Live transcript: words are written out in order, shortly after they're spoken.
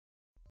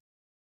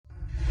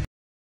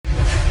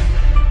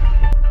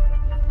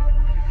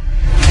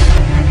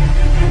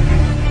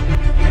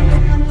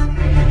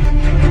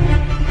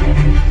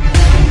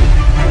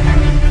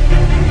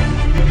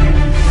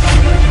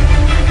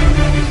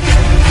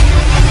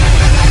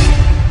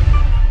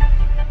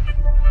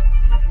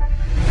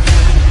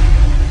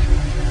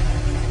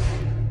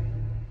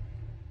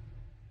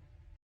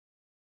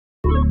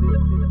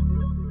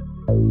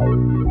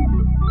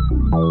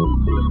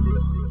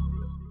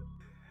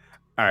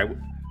All right,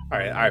 all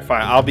right,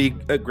 fine. I'll be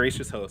a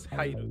gracious host.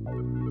 How you doing?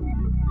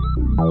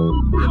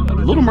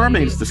 Little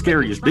Mermaid is the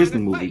scariest Disney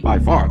movie by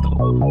far, though.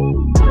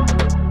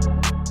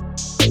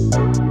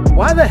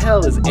 Why the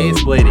hell is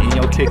Ace Blade in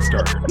your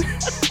Kickstarter?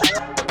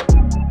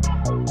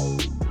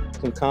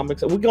 Some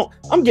comics.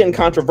 I'm getting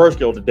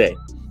controversial today.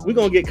 We're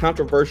gonna get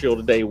controversial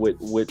today with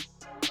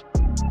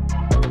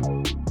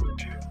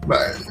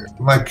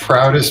my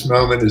proudest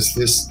moment is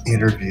this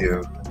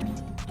interview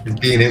and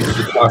being able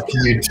to talk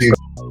to you two.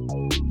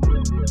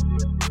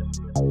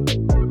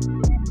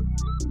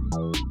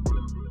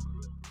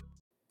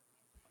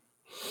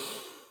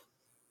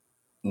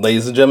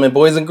 Ladies and gentlemen,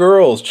 boys and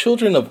girls,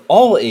 children of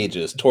all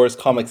ages, Taurus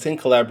Comics, in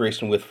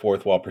collaboration with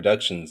Fourth Wall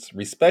Productions,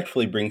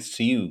 respectfully brings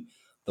to you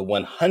the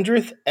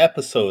 100th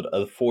episode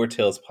of the Four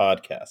Tales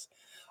podcast.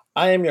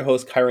 I am your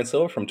host, Kyron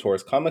Silva from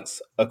Taurus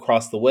Comics.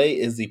 Across the way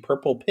is the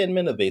purple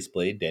penman of Ace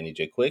Blade, Danny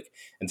J. Quick,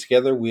 and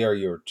together we are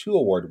your two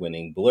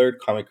award-winning Blurred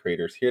comic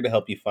creators here to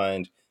help you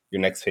find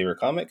your next favorite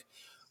comic.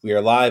 We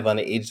are live on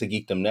the Age of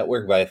Geekdom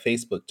Network via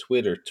Facebook,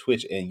 Twitter,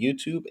 Twitch, and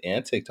YouTube,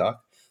 and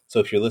TikTok. So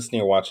if you're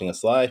listening or watching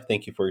us live,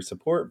 thank you for your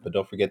support, but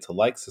don't forget to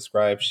like,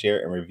 subscribe, share,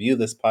 and review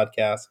this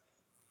podcast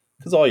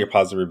because all your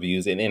positive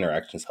reviews and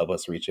interactions help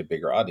us reach a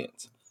bigger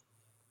audience.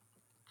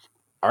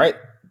 All right,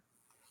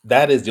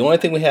 that is the only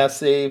thing we have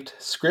saved,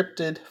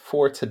 scripted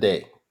for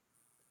today.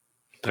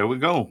 There we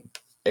go.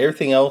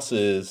 Everything else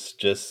is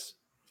just,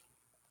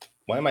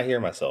 why am I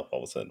hearing myself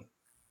all of a sudden?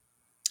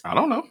 I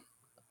don't know.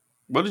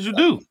 What did you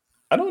do?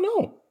 I don't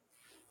know.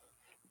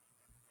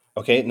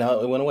 Okay, now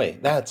it went away.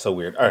 That's so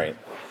weird. All right.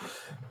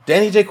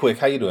 Danny J. Quick,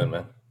 how you doing,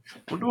 man?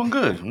 We're doing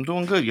good. I'm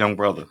doing good, young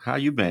brother. How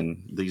you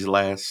been these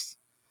last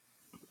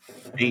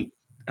 8?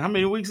 How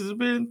many weeks has it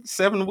been?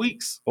 7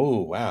 weeks?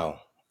 Oh, wow.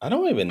 I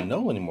don't even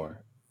know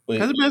anymore. Has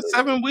Wait, it been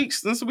 7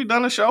 weeks since we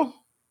done a show?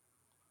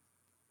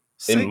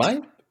 it 6?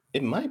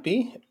 might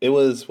be. It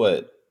was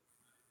what?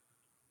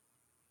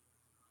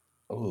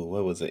 Oh,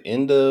 what was it?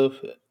 End of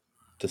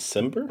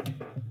December?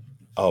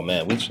 Oh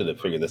man, we should have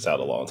figured this out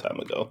a long time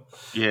ago.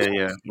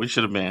 Yeah. We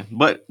should have been.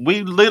 But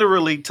we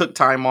literally took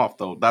time off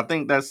though. I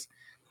think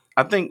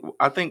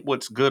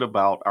what's good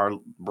about our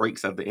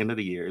breaks at the end of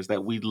the year is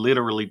that we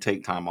literally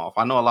take time off.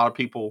 I know a lot of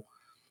people,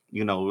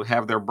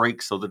 have their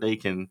breaks so that they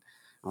can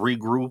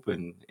regroup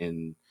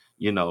and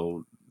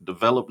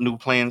develop new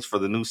plans for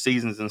the new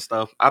seasons and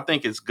stuff. I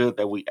think it's good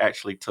that we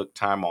actually took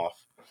time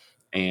off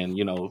and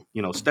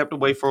stepped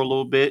away for a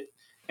little bit,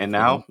 and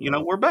now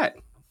we're back.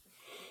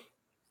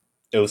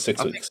 It was six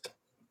I think weeks.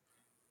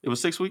 it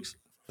was 6 weeks.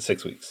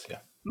 6 weeks, yeah.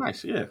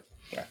 Nice, yeah.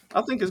 Yeah.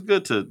 I think it's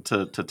good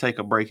to take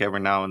a break every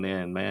now and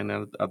then, man.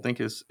 And I think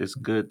it's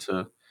good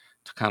to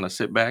kind of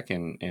sit back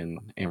and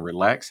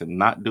relax and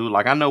not do,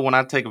 like, I know when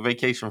I take a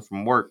vacation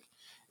from work,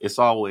 it's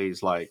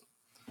always like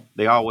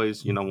they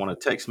always want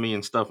to text me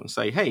and stuff and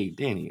say, "Hey,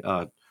 Danny,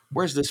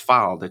 where's this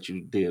file that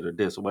you did or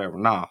this or whatever?"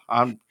 Nah,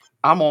 I'm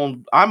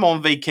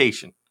on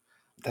vacation.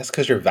 That's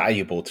because you're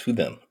valuable to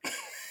them.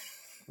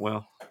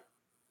 Well,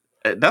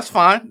 that's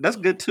fine. That's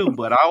good too.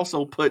 But I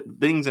also put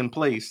things in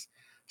place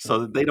so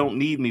that they don't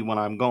need me when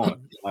I'm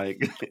gone.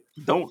 Like,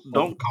 don't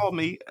call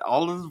me.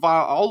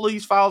 All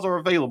these files are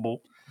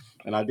available,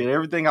 and I did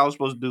everything I was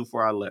supposed to do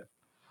before I left.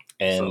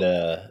 And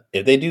So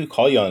if they do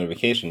call you on a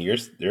vacation, you're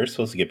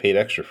supposed to get paid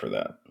extra for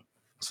that.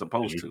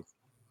 supposed to. You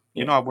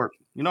Yeah, know I work.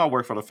 You know I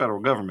work for the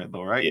federal government,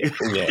 though, right? yeah,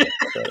 yeah.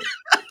 Right.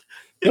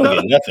 you You don't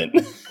know. get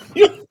nothing.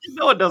 You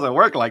know it doesn't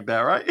work like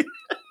that, right?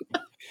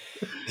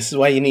 This is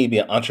why you need to be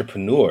an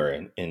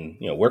entrepreneur and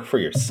work for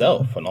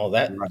yourself and all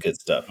that Right. good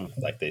stuff, Mm.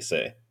 like they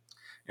say.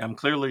 I'm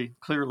clearly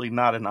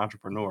not an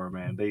entrepreneur,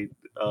 man. I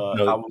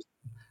No, was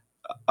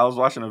I was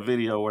watching a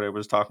video where they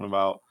was talking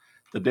about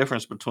the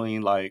difference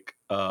between, like,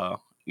 a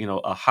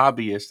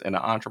hobbyist and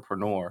an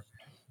entrepreneur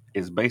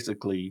is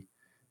basically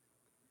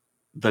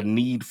the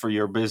need for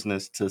your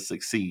business to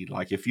succeed.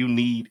 Like, if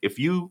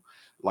you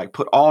like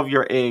put all of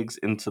your eggs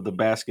into the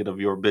basket of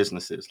your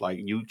businesses, like,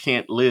 you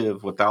can't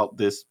live without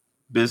this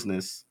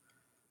business,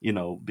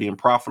 being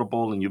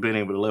profitable and you being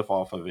able to live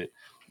off of it.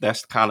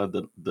 That's kind of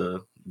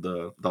the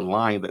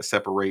line that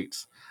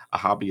separates a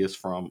hobbyist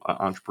from an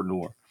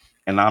entrepreneur.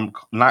 And I'm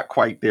not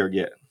quite there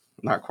yet.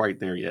 Not quite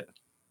there yet.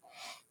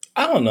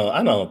 I don't know.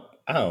 I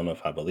don't know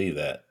if I believe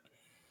that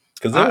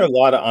because there I are a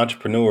lot of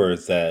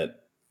entrepreneurs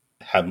that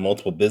have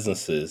multiple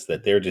businesses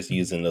that they're just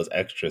using those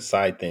extra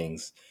side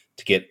things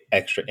to get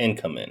extra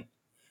income in,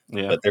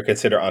 Yeah. but they're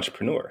considered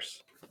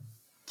entrepreneurs.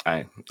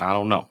 I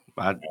don't know.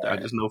 I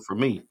just know for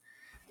me,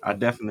 I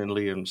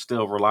definitely am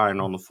still relying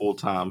on the full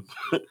time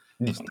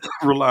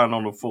relying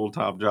on a full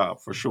time job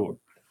for sure.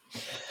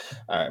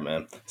 All right,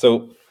 man.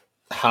 So,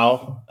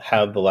 how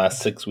have the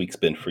last 6 weeks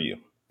been for you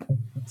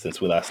since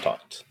we last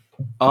talked?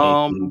 Anything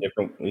Um,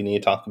 different we need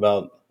to talk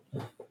about?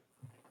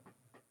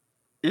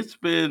 it's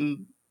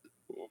been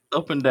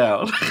up and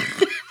down.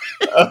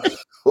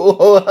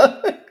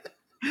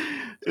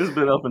 It's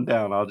been up and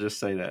down. I'll just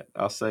say that.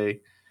 I'll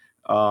say,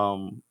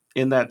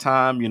 in that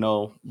time,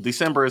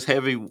 December is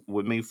heavy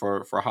with me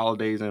for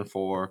holidays and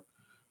for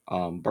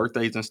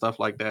birthdays and stuff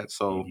like that.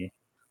 So Mhm.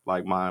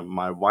 Like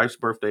my wife's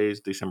birthday is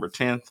December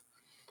 10th.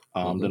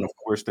 Mhm. Then of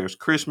course there's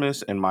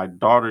Christmas, and my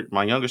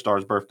youngest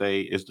daughter's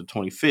birthday is the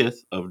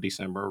 25th of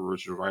December,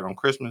 which is right on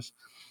Christmas.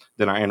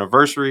 Then our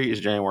anniversary is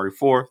January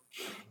 4th,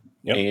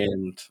 Yep.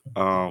 and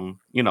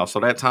so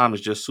that time is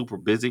just super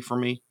busy for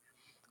me.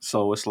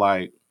 So it's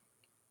like,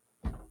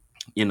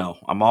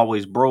 I'm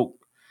always broke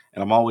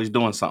and I'm always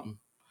doing something.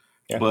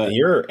 Yeah. But And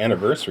your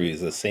anniversary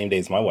is the same day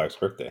as my wife's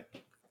birthday.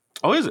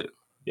 oh, is it?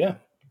 Yeah.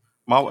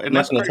 And I'm not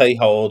that's going to crazy. tell you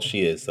how old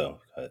she is, though.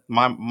 But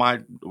My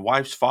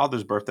wife's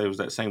father's birthday was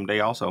that same day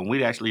also, and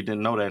we actually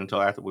didn't know that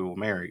until after we were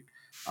married.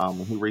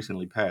 He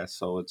recently passed,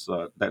 so it's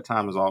that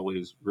time is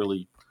always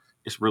really,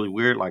 it's really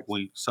weird. Like,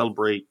 we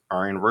celebrate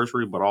our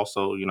anniversary, but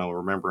also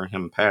remembering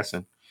him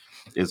passing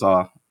is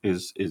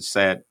is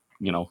sad.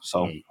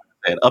 So mm,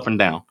 sad, up and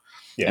down.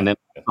 yeah. And then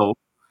Yeah. so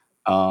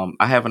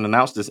I haven't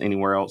announced this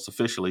anywhere else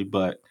officially,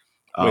 but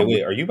Wait, we,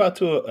 wait. Are you about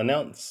to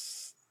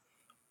announce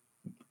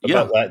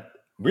yeah, about that?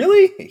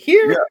 Really? yeah,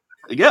 Here?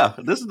 yeah.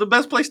 This is the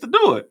best place to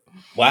do it.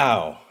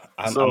 Wow.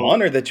 I'm So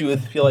honored that you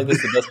would feel like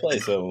this is the best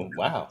place. So,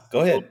 wow.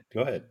 Go ahead.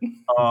 Go ahead.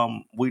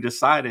 we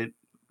decided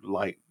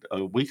like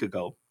a week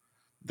ago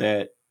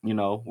that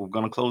we're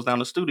gonna close down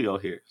the studio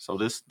here. So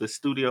this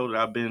studio that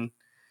I've been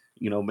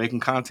making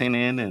content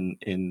in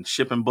and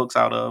shipping books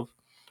out of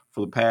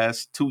for the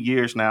past 2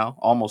 years now,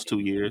 almost 2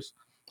 years,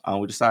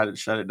 we decided to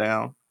shut it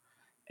down,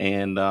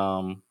 and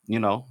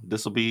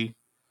this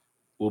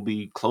will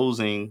be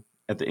closing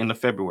at the end of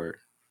February.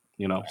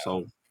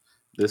 So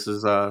this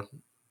is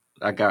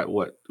I got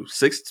what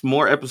 6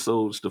 more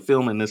episodes to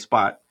film in this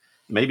spot,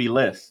 maybe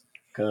less,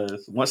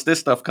 because once this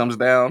stuff comes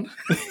down,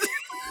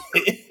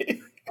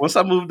 once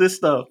I move this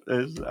stuff,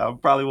 I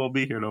probably won't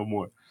be here no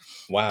more.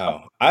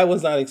 Wow. I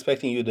was not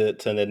expecting you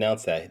to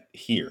announce that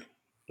here.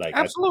 Like,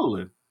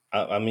 Absolutely.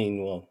 I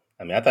mean, well,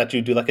 I mean, I thought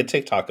you'd do like a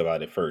TikTok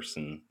about it first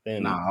and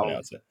then Nah,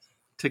 announce it.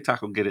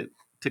 TikTok will get it.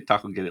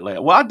 TikTok will get it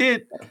later. Well,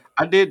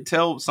 I did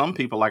tell some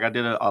people, like, I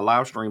did a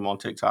live stream on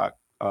TikTok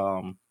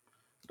the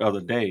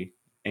other day,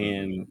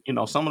 Mhm.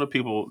 and some of the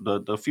people,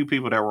 the few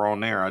people that were on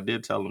there, I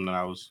did tell them that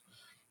I was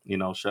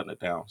shutting it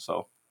down.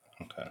 So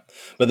Okay.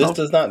 But this no,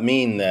 does not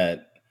mean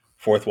that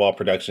Fourth Wall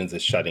Productions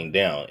is shutting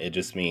down. It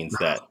just means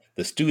that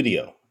the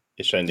studio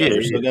is shutting yeah, down.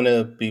 You're yeah, still going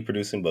to be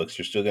producing books.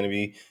 You're still going to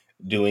be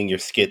doing your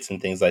skits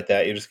and things like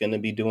that. You're just going to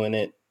be doing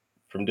it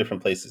from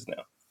different places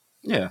now.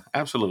 yeah,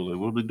 absolutely.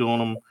 We'll be doing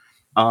them.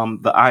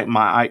 The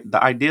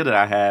idea that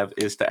I have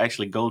is to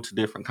actually go to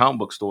different comic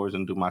book stores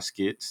and do my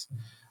skits.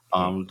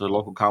 Mm. The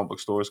local comic book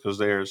stores,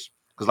 because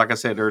like I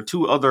said, there are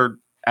 2 other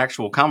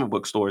actual comic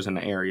book stores in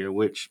the area,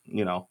 which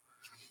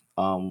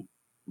um,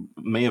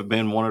 may have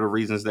been one of the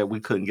reasons that we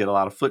couldn't get a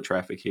lot of foot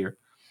traffic here.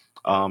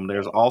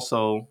 There's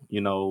also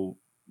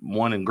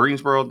one in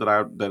Greensboro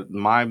that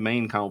my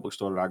main comic book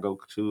store that I go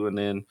to, and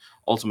then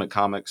Ultimate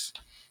Comics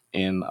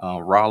in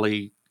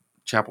Raleigh,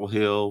 Chapel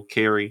Hill,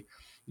 Cary,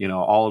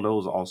 all of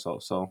those also.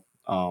 So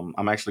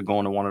I'm actually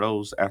going to one of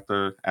those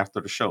after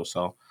the show.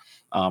 So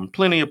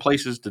plenty of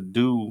places to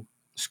do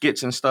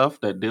skits and stuff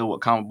that deal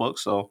with comic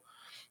books. So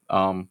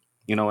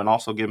and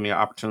also give me an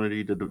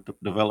opportunity to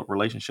develop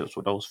relationships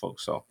with those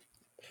folks. So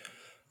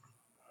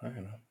I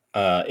don't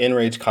know.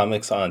 Enrage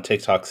Comics on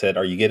TikTok said,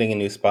 "Are you getting a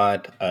new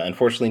spot?"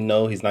 Unfortunately,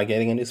 no, he's not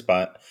getting a new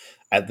spot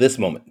at this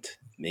moment.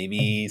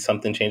 Maybe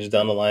something changes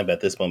down the line, but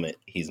at this moment,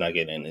 he's not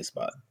getting a new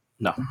spot.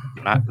 no,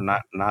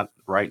 not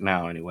right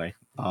now anyway.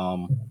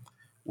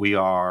 We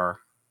are,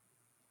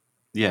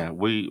 yeah,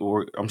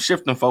 I'm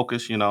shifting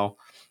focus.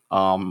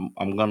 I'm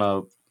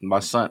gonna my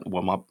son.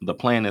 Well, the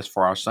plan is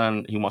for our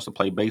son. He wants to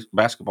play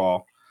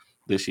basketball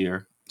this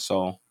year.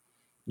 So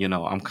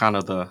I'm kind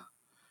of the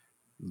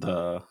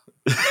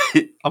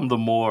I'm the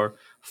more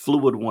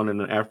fluid one in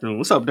the afternoon.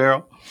 What's up,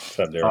 Daryl? What's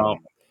up, Daryl? Um,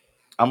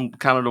 I'm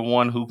kind of the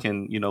one who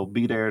can,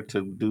 be there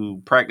to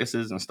do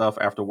practices and stuff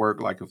after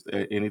work, like if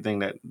anything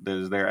that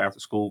is there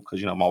after school,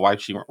 because my wife,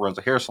 she runs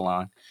a hair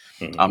salon.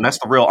 Mhm. That's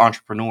the real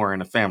entrepreneur in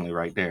the family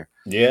right there.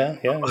 Yeah,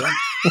 yeah,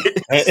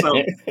 yeah.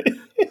 so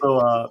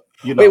so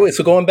Wait.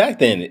 So going back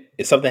then,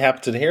 if something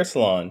happened to the hair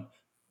salon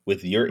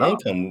with your no,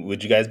 income,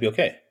 would you guys be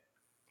okay?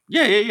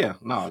 yeah,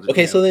 no,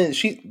 Okay, yeah, so then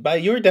by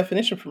your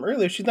definition from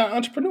earlier, she's not an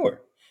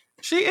entrepreneur.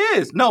 she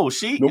is. No,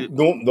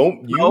 Nope, nope.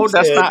 You no,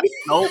 that's said not.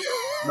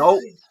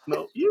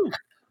 No, you.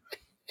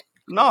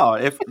 No,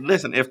 if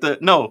the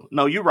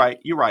no, you're right.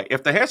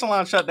 If the hair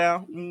salon shut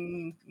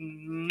down,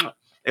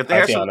 if the hi,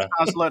 hair salon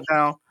Tiana. shut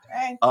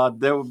down,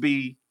 there would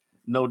be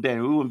no day.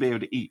 We wouldn't be able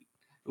to eat.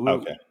 We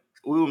Okay,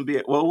 we wouldn't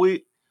be well.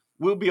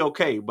 We'll be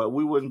okay, but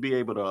we wouldn't be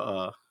able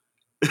to.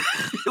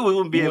 We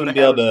wouldn't be you able to wouldn't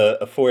be have able it.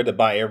 to afford to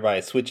buy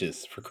everybody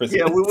switches for Yeah,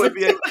 Christmas. we wouldn't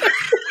be able.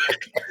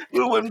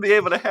 We wouldn't be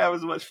able to have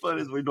as much fun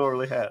as we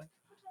normally have.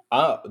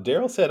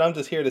 Daryl said, "I'm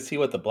just here to see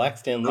what the Black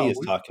Stan Lee Oh, is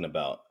talking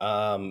about." he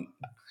Well,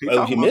 if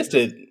talking you about missed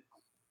it,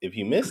 if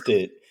you missed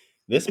it,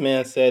 this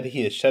man said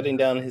he is shutting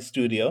down his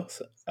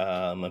studios.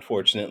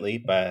 Unfortunately,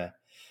 by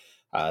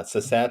it's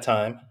a sad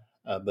time,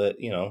 but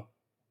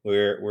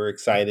we're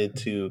excited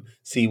to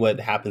see what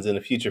happens in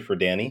the future for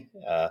Danny.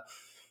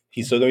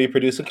 He's still going to be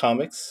producing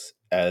comics.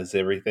 as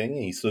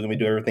everything. He's still gonna be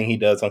doing everything he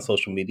does on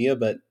social media,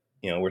 but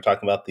we're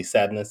talking about the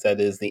sadness that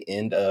is the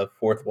end of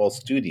Fourth Wall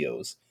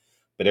Studios,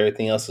 but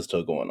everything else is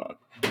still going on.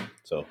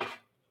 So,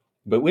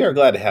 but we are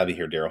glad to have you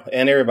here, Daryl,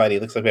 and everybody.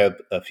 It looks like we have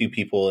a few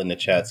people in the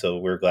chat, so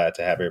we're glad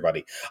to have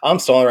everybody. I'm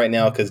stalling right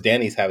now because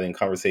Danny's having a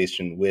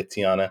conversation with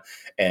Tiana,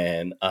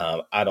 and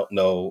I don't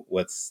know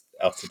what's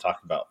else to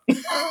talk about.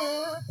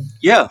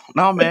 Yeah,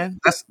 no, man,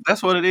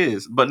 that's what it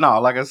is. But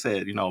no, like I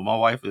said, my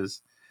wife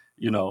is,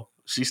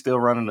 she's still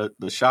running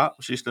the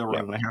shop. She's still Yeah.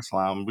 running the hair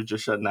salon. We're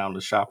just shutting down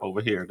the shop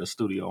over here, the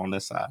studio on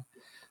this side.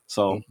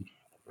 So,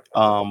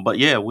 but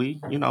yeah, we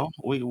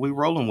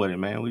rolling with it,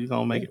 man. We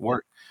gonna make it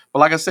work. But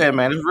like I said,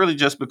 man, it's really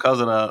just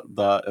because of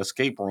the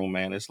escape room,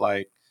 man. It's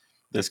like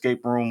the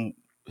escape room,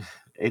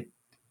 it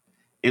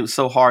was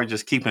so hard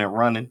just keeping it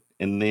running,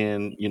 and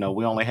then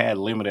we only had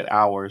limited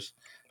hours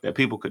that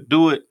people could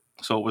do it,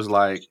 so it was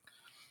like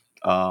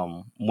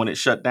when it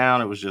shut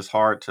down, it was just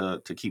hard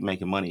to keep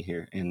making money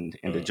here and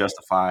to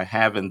justify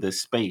having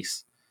this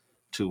space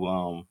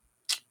to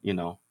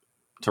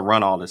to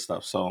run all this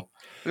stuff. So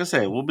like I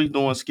said, we'll be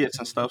doing skits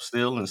and stuff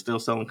still, and still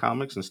selling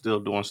comics and still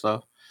doing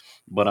stuff,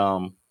 but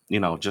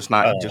just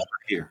not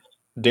here.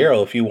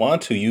 Daryl, if you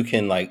want to, you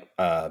can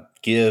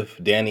give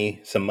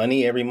Danny some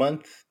money every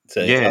month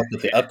to Yeah. help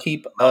with the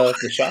upkeep of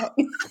the shop.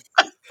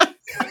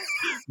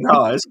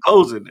 No, it's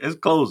closing. It's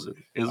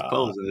closing. It's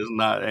closing. It's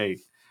not. Hey,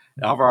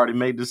 I've already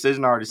made the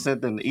decision. I already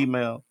sent them the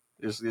email.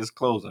 It's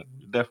closing.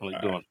 Definitely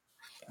doing it.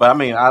 But I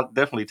mean, I'll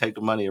definitely take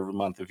the money every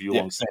month if you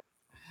want to send.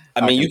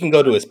 I mean, you can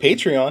go to his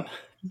Patreon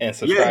and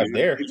subscribe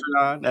there.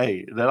 Patreon.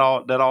 Hey, that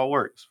all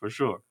works for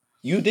sure.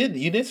 You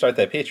did start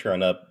that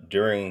Patreon up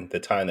during the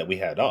time that we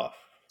had off,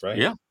 right?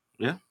 Yeah,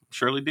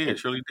 surely did.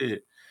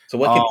 So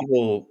what can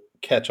people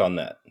catch on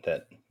that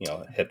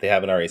if they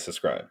haven't already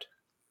subscribed?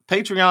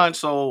 Patreon.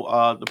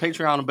 So the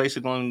Patreon are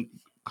basically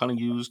kind of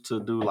used to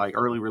do like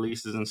early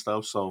releases and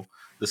stuff. So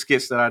the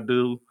skits that I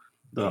do,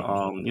 the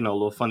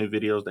little funny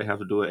videos they have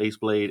to do with Ace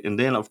Blade, and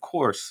then of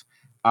course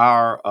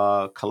our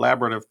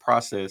collaborative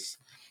process,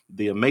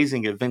 the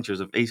amazing adventures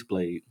of Ace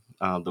Blade,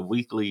 the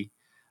weekly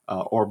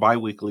or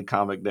bi-weekly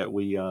comic that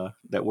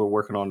we're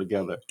working on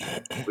together.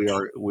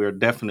 We're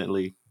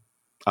definitely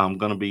going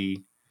to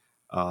be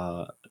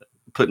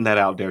putting that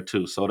out there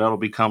too. So that'll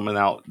be coming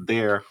out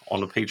there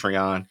on the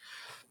Patreon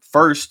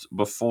first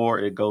before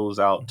it goes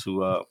out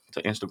to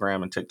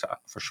Instagram and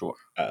TikTok for sure.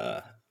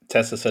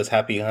 Tessa says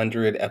happy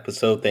 100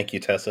 episode. Thank you,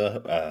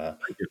 Tessa.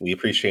 We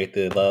appreciate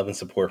the love and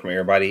support from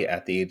everybody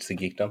at the Age of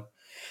Geekdom.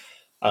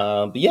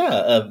 But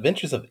yeah,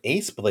 Adventures of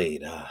Ace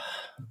Blade.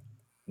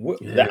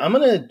 I'm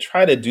gonna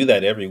try to do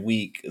that every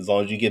week as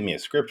long as you give me a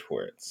script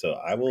for it. So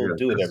I will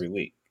do it every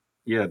week.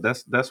 Yeah,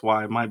 that's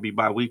why it might be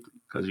bi-weekly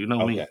because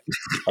me.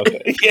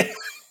 Okay. Yeah.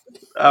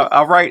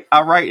 I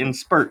write in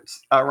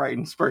spurts.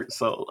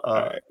 So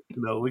right.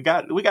 we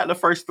got the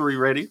first 3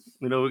 ready.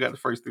 We got the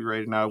first 3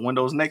 ready. Now when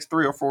those next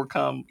 3 or 4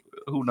 come,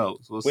 who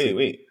knows? We'll see.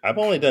 Wait. I've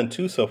only done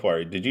 2 so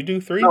far. Did you do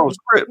 3? No,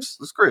 scripts.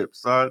 The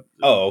scripts.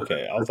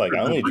 Okay. I was like, I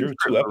only drew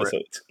 2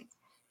 episodes.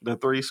 The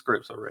 3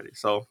 scripts already.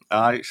 So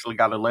I actually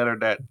got a letter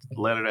that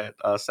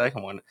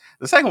second one.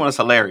 The second one is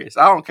hilarious.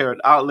 I don't care.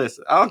 I'll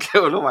listen. I don't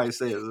care what nobody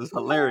says. It's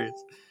hilarious.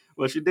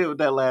 What you did with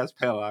that last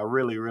panel, I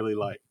really, really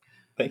like.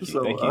 Thank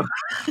you.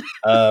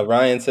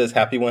 Ryan says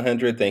happy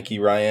 100. Thank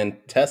you, Ryan.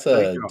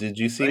 Tessa, did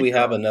you see we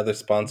have another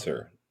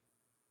sponsor?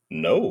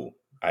 No,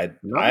 I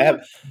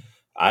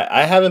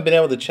haven't been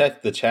able to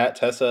check the chat.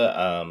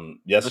 Tessa,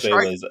 yesterday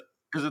was.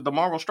 Is it the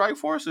Marvel Strike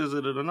Force? Is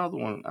it another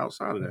one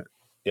outside of that?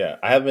 Yeah,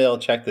 I haven't been able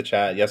to check the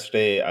chat.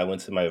 Yesterday, I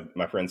went to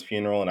my friend's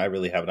funeral, and I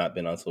really have not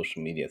been on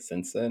social media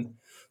since then.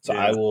 So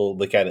I will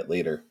look at it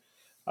later.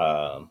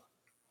 That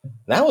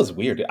was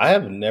weird. I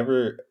have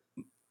never.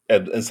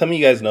 And some of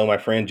you guys know my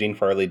friend Gene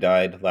Farley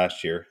died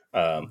last year,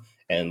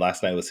 and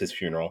last night was his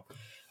funeral.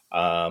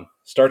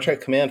 Star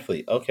Trek Command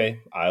Fleet. Okay,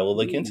 I will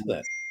look into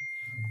that.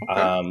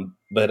 Okay.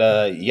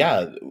 But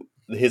yeah,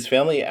 his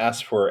family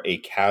asked for a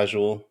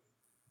casual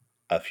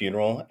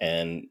funeral,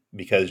 and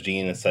because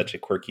Gene is such a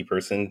quirky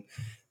person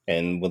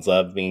and was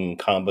loving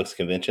comic books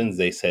conventions,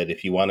 they said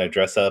if you want to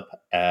dress up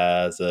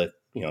as do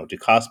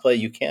cosplay,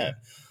 you can.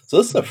 So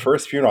this is the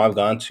first funeral I've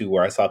gone to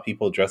where I saw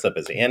people dress up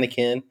as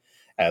Anakin,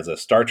 as a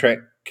Star Trek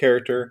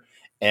character,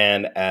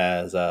 and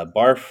as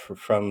Barf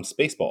from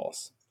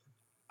Spaceballs.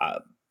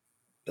 It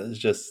was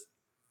just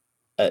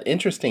an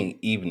interesting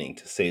evening,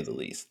 to say the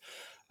least.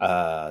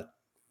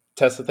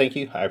 Tessa, thank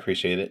you. I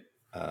appreciate it.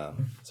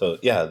 So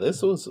yeah,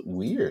 this was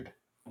weird.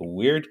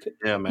 Weird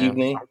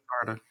evening.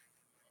 I'm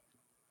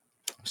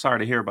sorry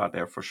to hear about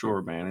that for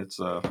sure, man. It's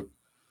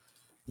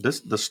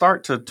the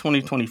start to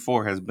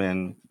 2024 has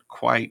been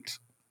quite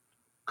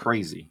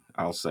crazy,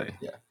 I'll say.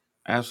 Yeah.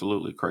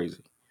 Absolutely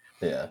crazy.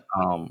 Yeah.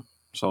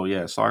 So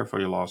yeah, sorry for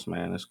your loss,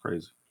 man. It's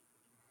crazy.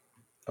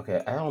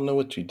 Okay, I don't know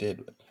what you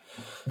did.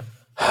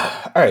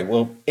 All right.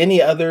 Well,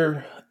 any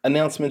other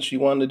announcements you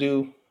want to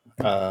do?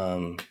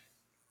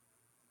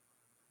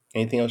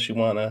 Anything else you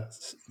want to,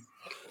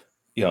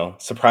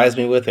 surprise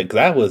me with it? Because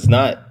I was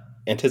not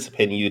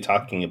anticipating you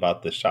talking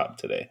about the shop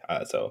today.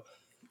 So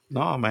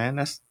No, man,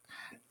 that's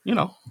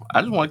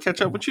I just want to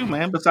catch up with you,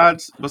 man.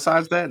 Besides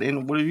that,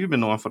 and what have you been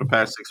doing for the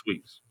past 6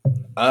 weeks?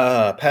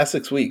 Past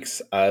 6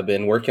 weeks, I've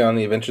been working on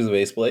the Adventures of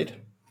Ace Blade.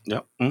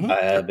 Yep. I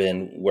have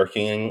been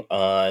working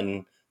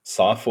on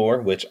Saw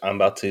 4, which I'm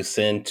about to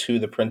send to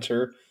the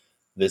printer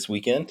this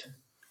weekend.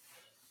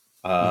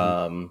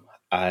 I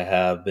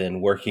have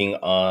been working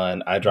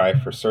on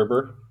iDrive for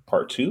Cerber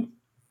Part 2.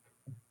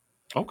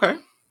 Okay.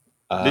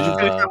 Did you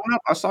finish Uh, that one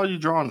up? I saw you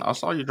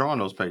drawing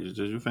those pages.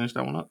 Did you finish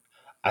that one up?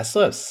 I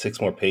still have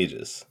 6 more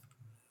pages.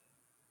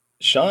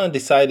 Sean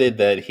decided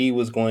that he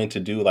was going to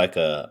do like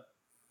a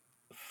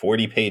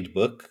 40-page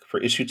book for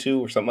issue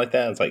 2 or something like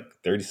that. It's like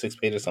 36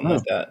 pages, something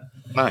like that.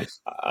 Nice.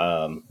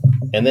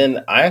 And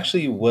then I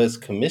actually was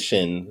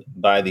commissioned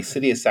by the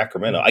city of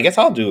Sacramento. I guess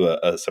I'll do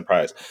a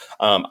surprise.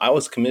 I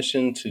was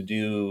commissioned to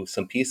do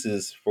some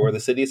pieces for the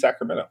city of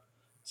Sacramento.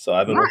 So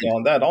I've been working Nice.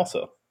 on that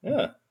also.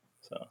 Yeah.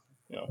 So,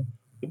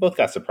 we both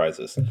got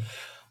surprises.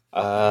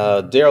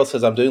 Daryl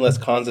says, I'm doing less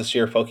cons this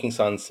year,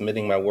 focusing on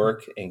submitting my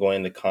work and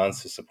going to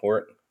cons to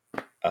support.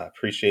 I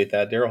appreciate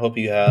that, Daryl. Hope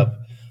you have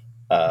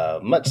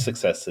much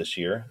success this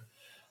year.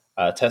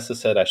 Tessa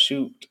said,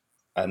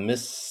 I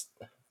missed,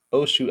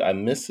 oh shoot, I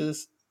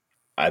missed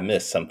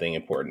something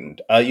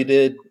important. You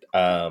did.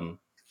 Danny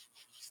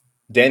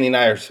and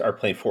I are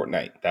playing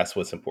Fortnite. That's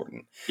what's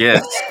important.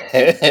 Yes.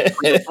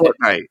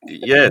 Fortnite.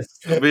 Yes.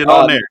 We've been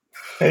on there.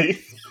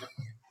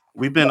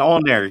 We've been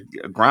on there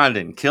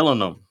grinding, killing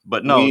them.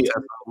 But no, we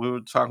we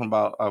were talking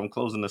about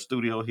closing the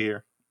studio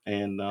here,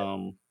 and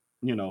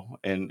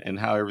and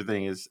how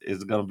everything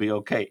is gonna be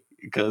okay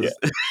because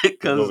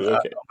We'll be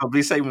okay. I'll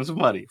be saving some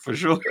money for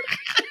sure.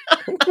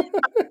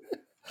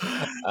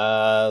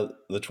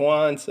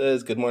 Lachuan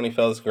says, "Good morning,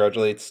 fellas.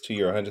 Congratulates to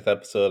your 100th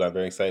episode. I'm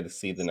very excited to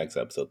see the next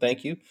episode.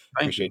 Thank you. Thank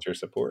you. Appreciate your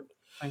support."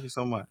 Thank you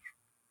so much.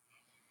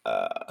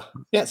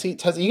 Yeah, see,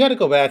 Tessa, you got to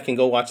go back and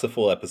go watch the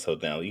full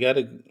episode now. You got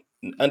to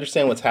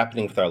understand what's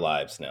happening with our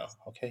lives now.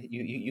 Okay,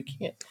 you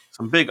can't.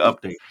 Some big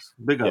updates.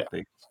 Big Yeah.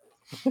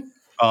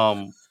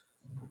 updates.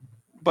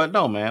 But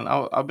no, man,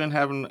 I've been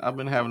having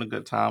a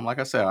good time. Like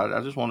I said,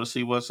 I just want to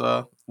see what's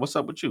up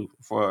with you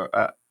for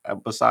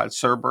besides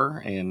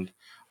Cerber and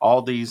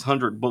all these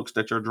 100 books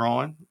that you're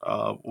drawing.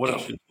 What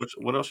else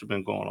you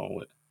been going on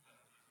with?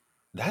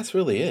 That's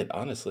really it,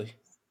 honestly.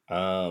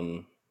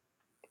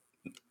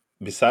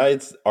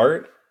 Besides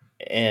art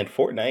and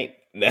Fortnite.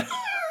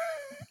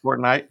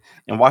 Fortnite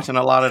and watching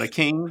a lot of the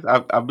Kings.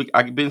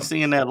 I've been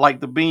seeing that like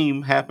the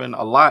beam happen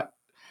a lot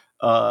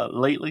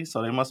lately.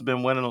 So they must have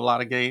been winning a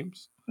lot of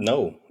games.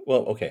 No.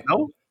 Well, okay.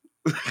 No.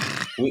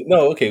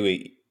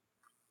 Wait.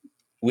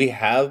 We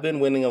have been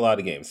winning a lot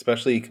of games,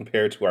 especially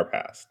compared to our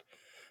past.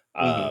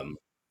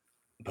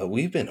 But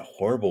we've been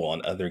horrible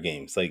on other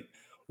games. Like,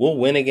 we'll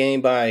win a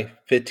game by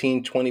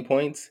 15, 20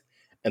 points,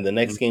 and the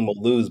next game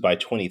we'll lose by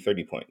 20,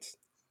 30 points.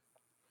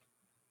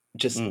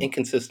 Just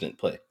inconsistent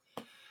play.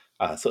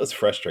 So it's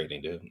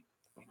frustrating, dude.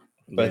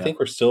 But I think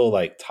we're still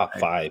like top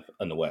 5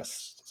 in the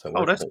West. So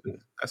that's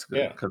good. That's good.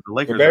 Yeah, Because the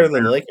Lakers we're better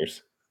than the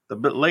Lakers. The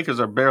Lakers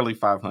are barely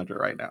 500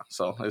 right now.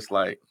 So it's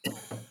like,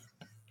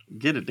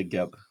 get it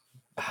together.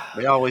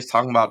 They always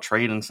talking about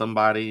trading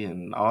somebody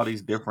and all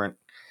these different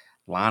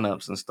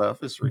lineups and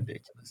stuff. It's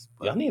ridiculous.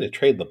 Y'all need to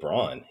trade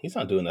LeBron. He's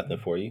not doing nothing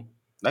for you.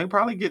 They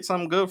probably get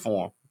something good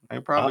for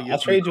him. I'll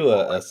trade you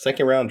a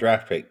second round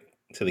draft pick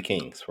to the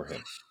Kings for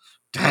him.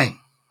 Dang.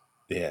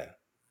 Yeah.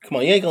 Come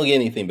on, you ain't gonna get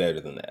anything better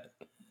than that.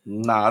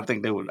 Nah, I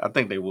think they would. I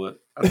think they would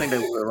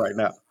right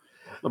now.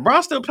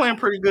 LeBron's still playing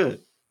pretty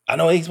good. I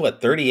know he's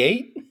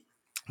 38?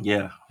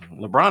 Yeah.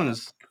 LeBron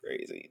is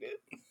crazy,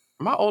 dude.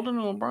 Am I older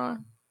than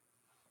LeBron?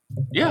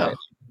 Yeah.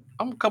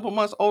 I'm a couple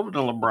months older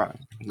than LeBron.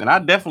 And I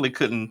definitely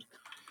couldn't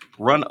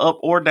run up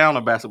or down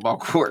a basketball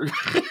court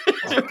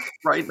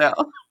right now.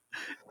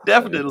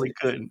 Definitely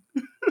couldn't.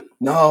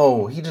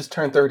 No, he just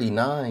turned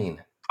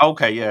 39.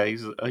 Okay, yeah,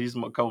 he's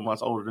a couple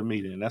months older than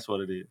me then. That's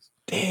what it is.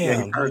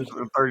 Damn, he turned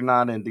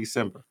 39 in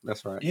December.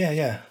 That's right.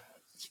 Yeah.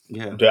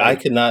 Yeah. Dude, I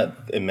could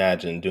not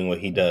imagine doing what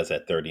he does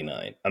at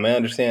 39. I mean, I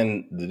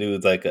understand the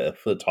dude's like a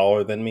foot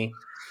taller than me.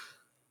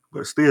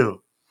 But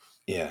still.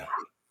 Yeah.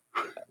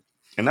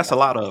 And that's a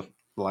lot of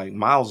like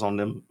miles on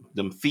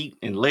them feet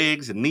and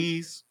legs and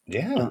knees.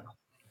 Yeah.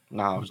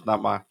 No, it's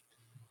not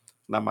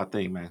my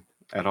thing, man,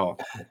 at all.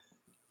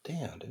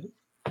 Damn, dude.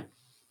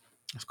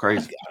 It's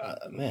crazy.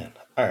 Man.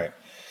 All right.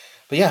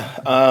 But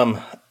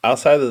yeah,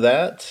 outside of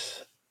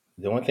that,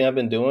 the only thing I've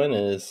been doing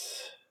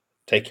is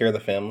take care of the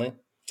family.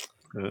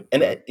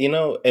 And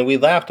and we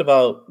laughed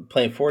about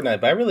playing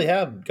Fortnite, but I really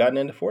have gotten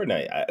into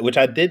Fortnite, which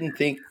I didn't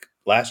think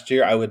last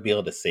year I would be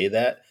able to say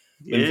that.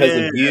 But because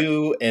of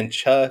you and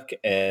Chuck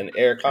and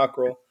Eric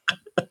Cockrell,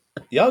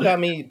 y'all got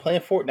me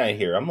playing Fortnite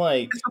here. I'm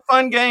like, it's a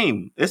fun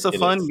game. It's a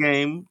fun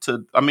game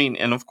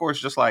and of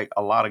course, just like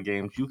a lot of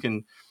games, you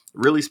can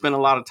really spend a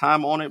lot of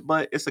time on it,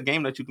 but it's a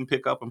game that you can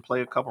pick up and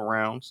play a couple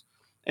rounds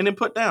and then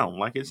put down.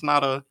 Like, it's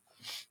not a,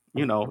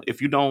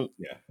 if you don't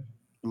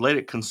let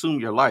it consume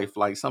your life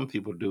like some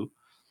people do,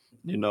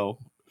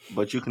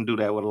 but you can do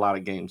that with a lot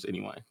of games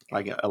anyway.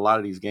 Like, a lot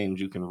of these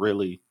games you can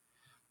really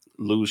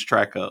lose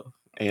track of.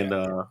 And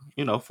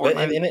you know, But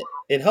Fortnite.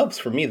 it helps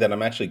for me that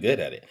I'm actually good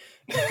at it.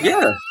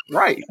 Yeah,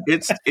 right.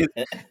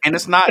 And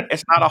it's not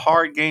a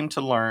hard game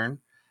to learn.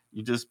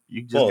 You just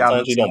Well, as got long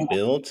to. as you don't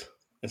build,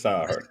 it's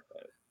not hard.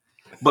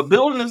 But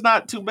building is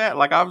not too bad.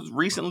 Like I've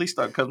recently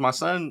started because my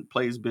son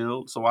plays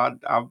build, so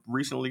I've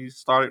recently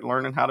started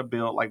learning how to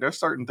build. Like there's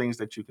certain things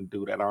that you can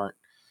do that aren't,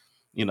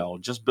 you know,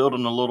 just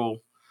building a little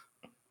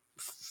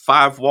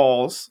 5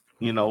 walls,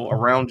 you know,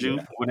 around you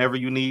Yeah. whenever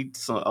you need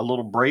a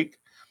little break,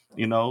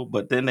 you know.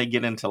 But then they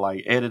get into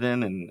like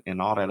editing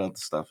and all that other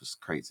stuff. It's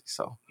crazy.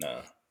 So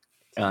No.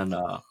 and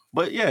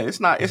but yeah, it's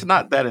not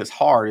that it's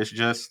hard. It's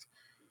just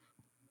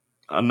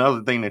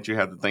another thing that you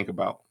have to think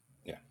about.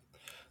 Yeah.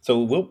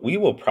 So we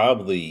will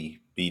probably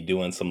be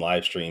doing some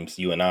live streams,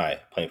 you and I,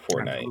 playing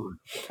Fortnite. Absolutely,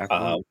 Uh,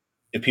 absolutely.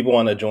 if people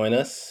want to join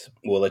us,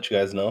 we'll let you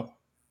guys know.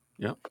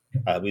 Yep.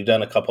 We've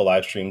done a couple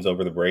live streams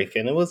over the break,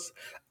 and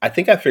I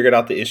think I figured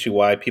out the issue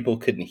why people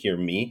couldn't hear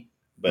me,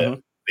 but Hmm.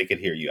 they could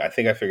hear you. I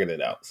think I figured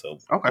it out, so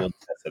Okay. we'll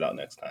test it out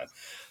next time.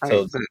 Hey,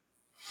 So,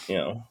 you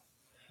know,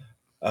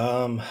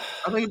 um,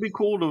 I think it'd be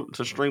cool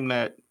to stream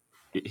that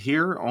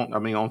here on, I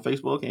mean, on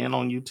Facebook and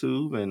on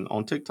YouTube and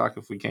on TikTok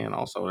if we can.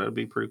 Also, that'd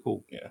be pretty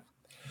cool. yeah.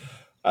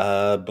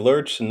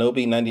 Blurred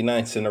Shinobi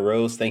 99 sent a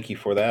rose. Thank you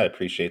for that. I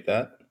appreciate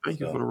that. Thank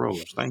you for So, the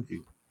rose. Thank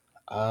you.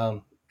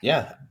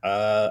 yeah.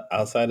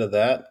 Outside of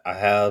that, I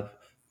have.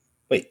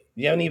 Wait,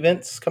 do you have any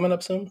events coming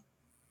up soon?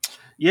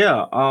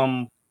 Yeah.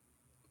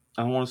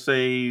 I want to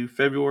say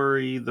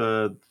February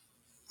the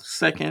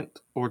 2nd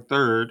or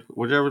 3rd,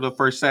 whichever the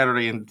first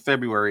Saturday in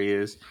February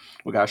is.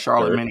 We got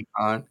Charlotte Third.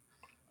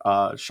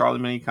 Minicon,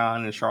 Charlotte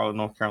Minicon in Charlotte,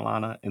 North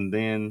Carolina, and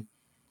then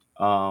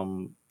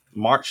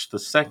March the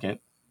 2nd,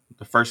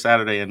 the first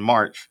Saturday in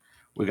March,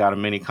 we got a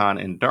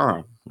Minicon in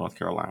Durham, North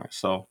Carolina.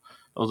 So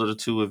those are the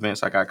two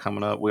events I got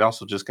coming up. We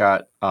also just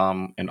got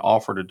an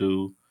offer to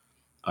do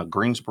a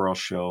Greensboro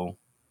show,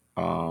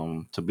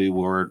 to be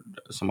where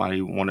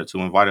somebody wanted to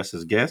invite us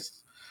as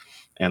guests,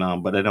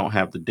 and but they don't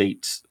have the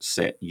dates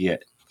set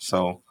yet.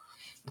 So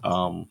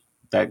um,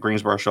 that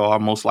Greensboro show I'll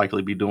most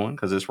likely be doing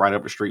because it's right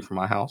up the street from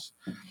my house.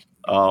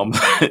 Um,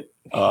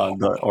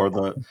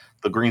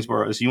 the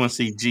Greensboro, it's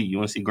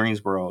UNC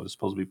Greensboro is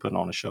supposed to be putting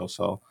on a show.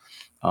 So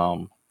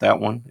that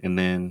one, and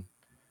then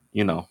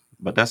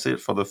but that's it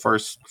for the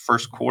first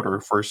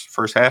quarter,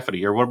 first half of the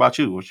year. What about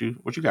you? What you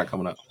got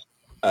coming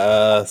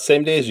up?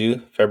 Same day as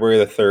you, February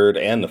the 3rd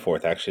and the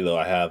 4th. Actually, though,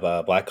 I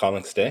have Black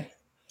Comics Day.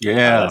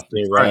 Yeah, That's that's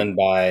being right. run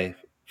by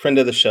friend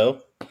of the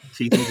show,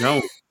 Keaton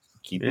Jones.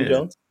 Keaton Yeah.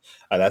 Jones.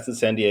 That's in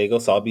San Diego,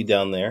 so I'll be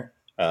down there.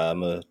 I'm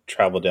gonna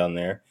travel down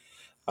there.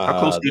 How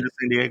close Uh, are you to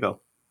San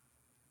Diego?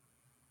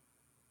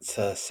 it's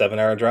a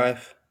 7-hour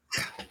drive.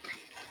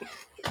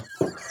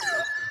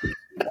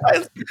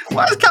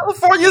 Why is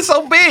California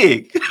so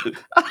big?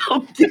 I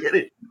don't get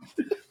it.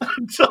 I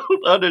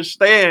don't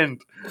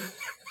understand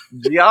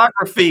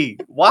geography.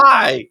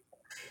 Why?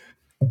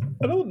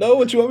 I don't know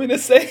what you want me to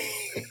say.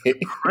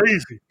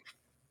 Crazy.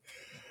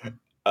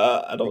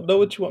 I don't know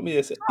what you want me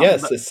to say.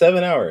 Yes, it's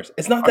 7 hours.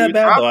 It's not Are that you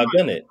bad though. driving? I've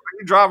done it. Are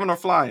you driving or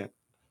flying?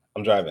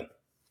 I'm driving.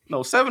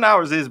 No, 7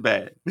 hours is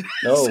bad.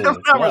 No, 7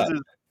 hours it's not.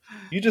 is,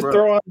 You just bro.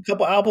 throw on a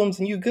couple albums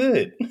and you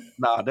good.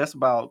 Nah, that's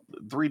about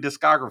 3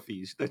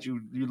 discographies that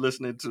you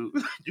listening to.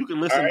 You can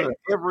All listen right. to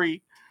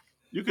every.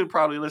 You could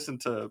probably listen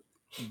to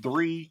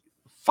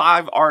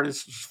 5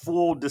 artists'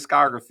 full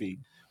discography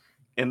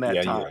in that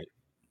Yeah, you're time. right.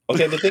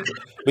 Okay,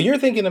 but you're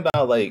thinking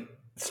about like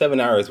 7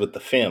 hours with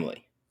the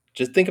family.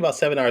 Just think about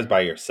 7 hours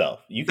by yourself.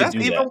 You could That's do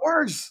even that.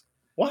 worse.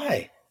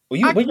 Why? Well,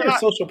 I you're a cannot.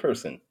 social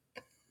person.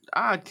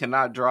 I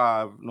cannot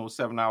drive no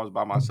 7 hours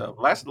by myself.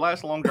 Last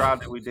long drive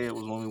that we did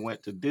was when we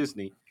went to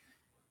Disney,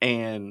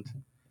 and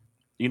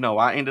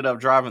I ended up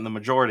driving the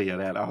majority of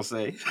that. I'll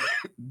say,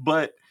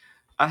 but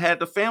I had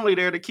the family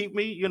there to keep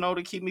me,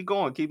 to keep me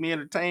going, keep me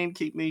entertained,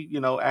 keep me,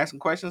 asking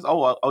questions.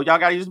 Oh, y'all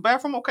gotta use the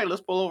bathroom? Okay,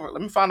 let's pull over.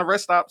 Let me find a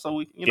rest stop so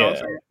we, what I'm Yeah,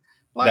 saying?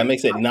 that Like,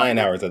 makes it 9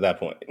 hours at that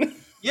point.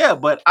 yeah,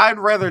 but I'd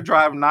rather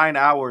drive 9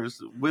 hours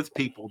with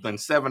people than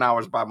 7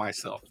 hours by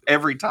myself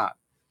every time.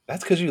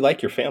 That's because you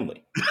like your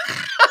family.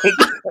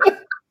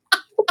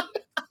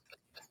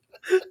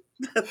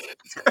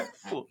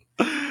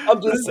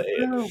 I'm just That's saying.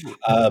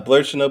 terrible.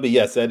 Blur Shinobi,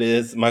 yes, that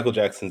is Michael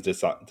Jackson's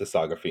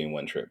discography in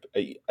one trip.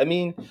 I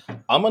mean,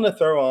 I'm gonna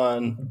throw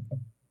on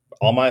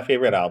all my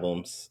favorite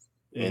albums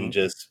and Mhm.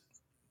 just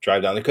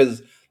drive down there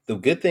because the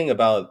good thing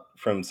about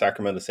from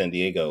Sacramento to San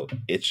Diego,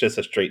 it's just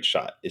a straight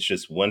shot. It's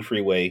just one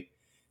freeway.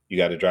 You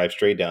got to drive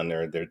straight down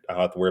there. I don't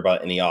have to worry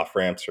about any off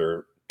ramps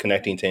or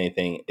connecting to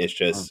anything. It's Mm,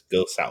 just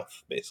go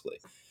south, basically.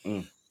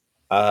 mm.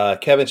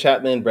 Kevin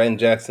Chapman, Brandon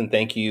Jackson,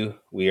 thank you.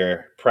 We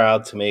are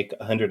proud to make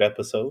 100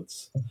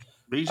 episodes.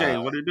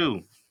 BJ, what it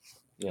do?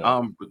 You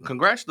know,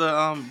 Congrats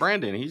to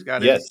Brandon. He's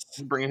yes,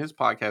 bringing his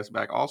podcast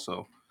back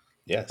also.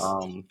 yes,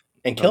 Um,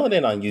 and the killing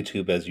it on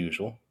YouTube as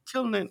usual.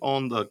 killing it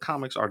on the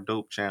Comics Are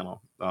Dope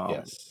channel.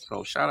 Yes,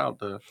 So shout out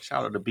to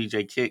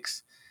BJ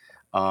Kicks,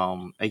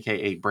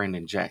 aka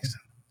Brandon Jackson,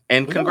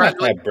 and we're gonna have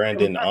to congratulations have on coming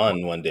Brandon back.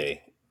 on one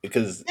day.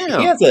 because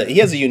Yeah, he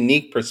has a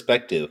unique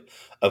perspective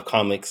of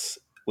comics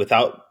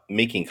without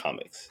making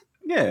comics,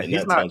 yeah. and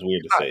that sounds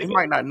weird to say, He but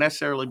might not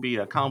necessarily be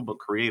a comic book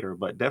creator,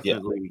 but yeah,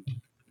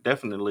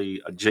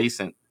 definitely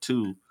adjacent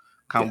to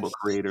comic book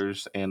yes,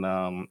 creators and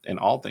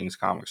all things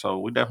comics. So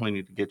we definitely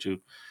need to get you.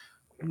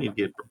 We need to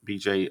get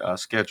BJ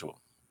scheduled.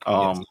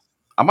 yes.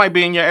 I might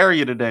be in your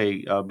area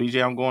today,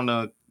 BJ. I'm going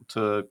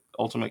to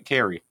Ultimate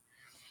Carry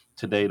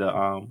today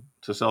to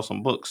sell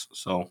some books.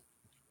 So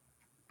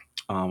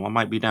I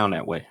might be down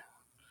that way.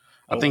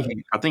 Okay.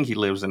 I think he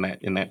lives in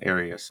that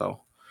area.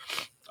 So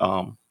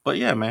but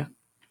yeah, man,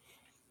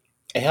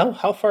 And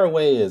how far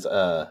away is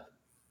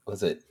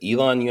was it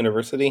Elon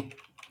University?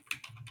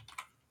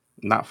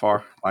 not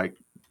far, like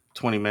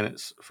 20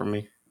 minutes from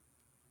me.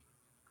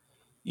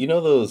 You know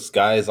those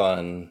guys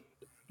on, I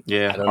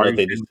Yeah. don't know if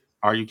they just,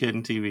 Are you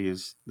kidding? TV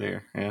is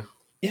there. Yeah.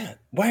 yeah.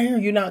 Why are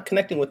you not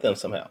connecting with them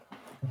somehow?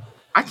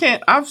 I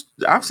can't.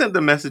 I've sent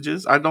them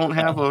messages. I don't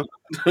have a.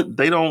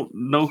 They don't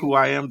know who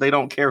I am. They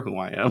don't care who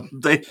I am.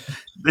 They can.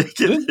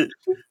 Just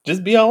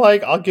just be all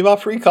like, I'll give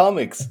out free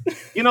comics.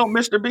 You know,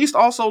 Mr. Beast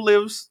also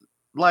lives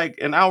like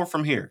an hour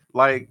from here.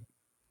 Like,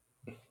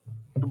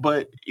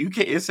 but you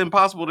can't. It's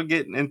impossible to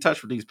get in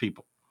touch with these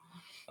people.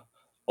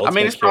 I mean,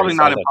 Ultimate it's Carry probably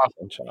not sounds like a impossible.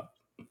 fun shop.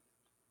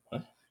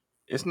 What?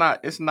 It's not.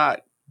 It's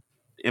not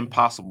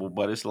impossible,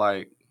 but it's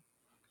like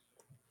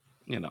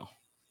you know.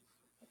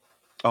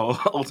 Oh,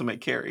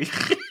 Ultimate Carry.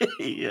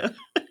 Yeah,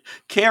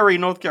 Cary,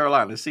 North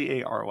Carolina.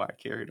 Cary,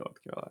 Cary, North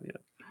Carolina. Yeah.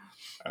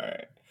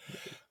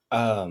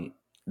 All right.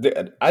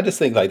 I just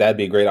think like that'd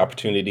be a great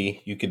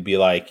opportunity. You could be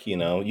like, you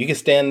could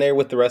stand there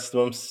with the rest of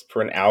them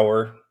for an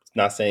hour,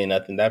 not saying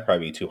nothing. That'd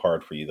probably be too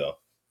hard for you though,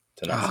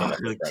 to not say Oh,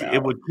 nothing for an it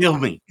hour. would kill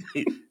me.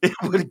 It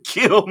would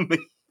kill me.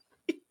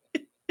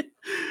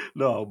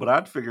 No, but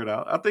I'd figure it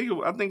out. I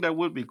think that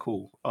would be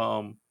cool.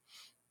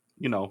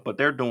 But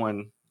they're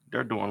doing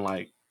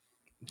like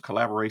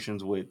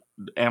collaborations with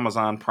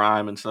Amazon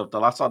Prime and stuff.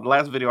 I saw the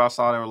last video I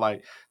saw. They were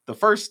like the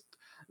first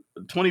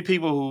 20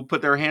 people who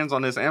put their hands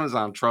on this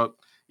Amazon truck,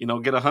 get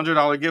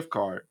 $100 gift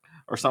card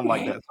or something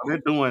like that. So they're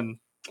doing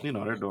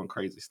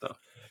crazy stuff.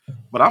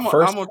 But I'm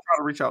First, gonna try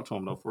to reach out to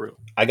them though, for real.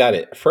 I got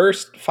it.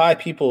 First 5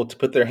 people to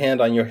put their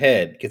hand on your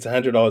head gets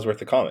 $100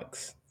 worth of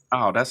comics.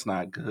 Oh, that's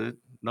not good.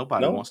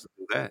 Nobody No, wants to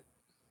do that.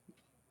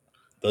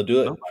 they'll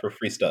do No, it for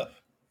free stuff.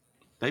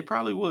 they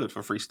probably would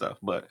for free stuff,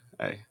 but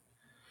hey,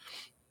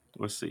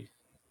 we'll see.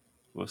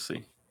 We'll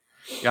see.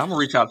 Yeah, I'm gonna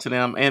reach out to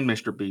them and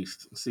Mr.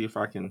 Beast and see if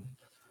I can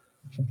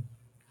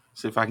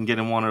get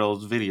him one of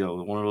those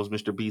videos, one of those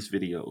Mr. Beast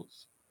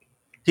videos.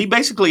 He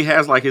basically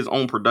has like his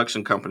own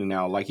production company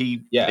now. Like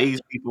he Yeah. pays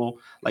people,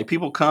 like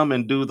people come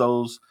and do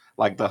those,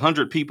 like the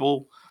 100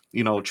 people,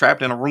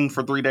 trapped in a room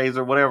for 3 days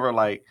or whatever.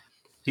 Like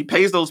he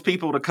pays those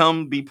people to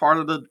come be part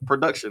of the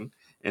production,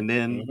 and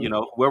then Hmm.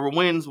 whoever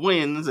wins,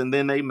 and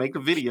then they make a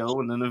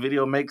video, and then the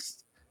video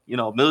makes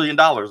 $1 million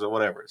or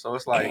whatever. So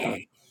it's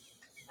like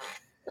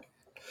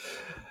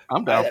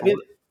I'm down I for mean,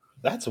 it.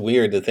 that's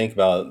weird to think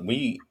about.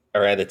 We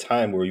are at a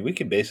time where we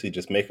could basically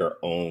just make our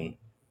own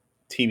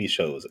TV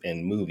shows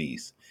and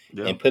movies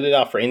Yeah, and put it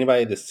out for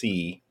anybody to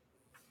see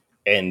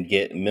and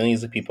get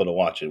millions of people to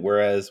watch it.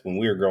 Whereas when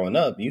we were growing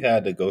up, you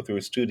had to go through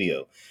a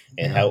studio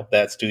and Yeah. help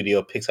that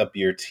studio picks up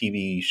your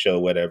TV show,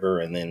 whatever,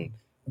 and then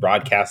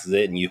broadcasts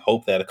it, and you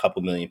hope that a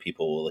couple million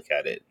people will look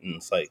at it. And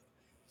it's like,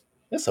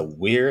 it's a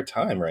weird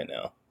time right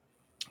now.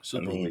 I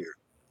super mean, weird.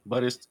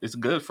 But it's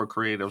good for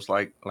creatives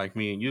like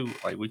me and you.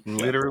 Like we can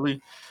yeah,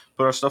 literally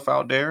put our stuff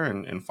out there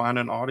and find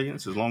an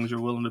audience as long as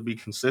you're willing to be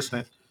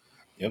consistent.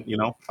 yep.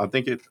 I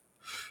think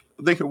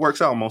it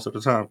works out most of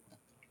the time.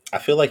 I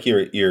feel like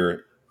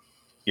you're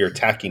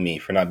attacking me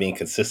for not being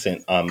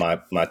consistent on my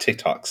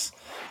TikToks.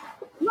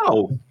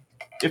 No,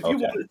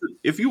 Okay.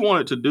 if you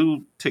wanted to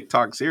do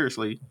TikTok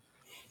seriously,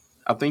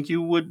 I think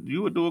you would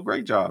do a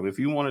great job. If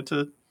you wanted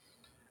to,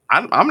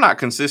 I'm not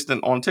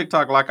consistent on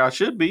TikTok like I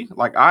should be.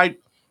 Like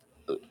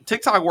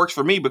TikTok works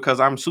for me because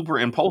I'm super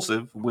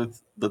impulsive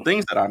with the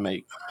things that I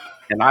make.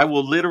 And I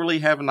will literally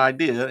have an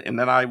idea and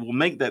then I will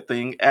make that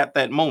thing at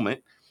that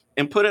moment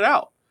and put it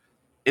out.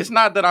 It's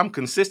not that I'm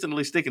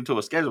consistently sticking to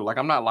a schedule. Like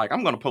I'm not like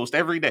I'm going to post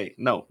every day.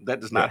 No, that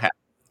does Yeah. not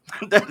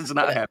happen. That does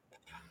not happen.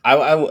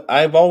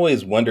 I've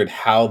always wondered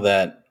how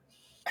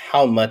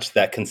much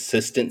that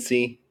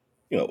consistency,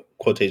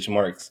 quotation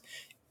marks,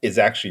 is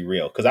actually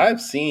real. Because I've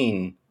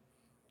seen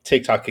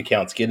TikTok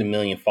accounts get 1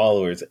 million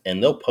followers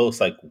and they'll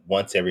post like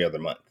once every other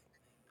month.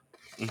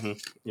 Hmm.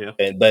 Yeah.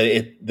 And but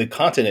the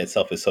content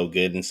itself is so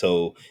good and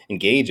so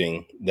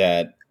engaging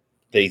that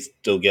they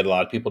still get a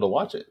lot of people to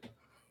watch it.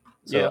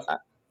 Yeah. So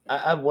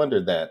I've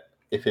wondered that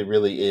if it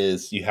really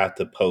is you have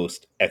to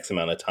post X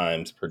amount of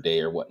times per day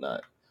or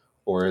whatnot,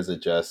 or is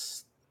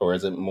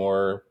it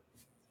more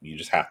you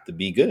just have to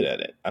be good at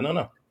it? I don't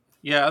know.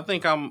 Yeah, I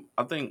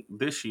think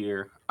this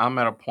year I'm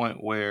at a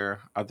point where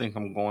I think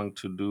I'm going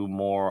to do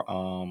more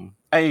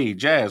hey,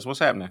 Jazz, what's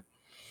happening?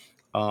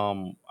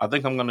 I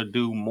think I'm gonna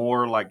do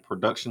more like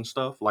production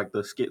stuff, like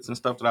the skits and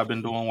stuff that I've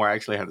been doing, where I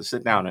actually have to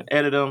sit down and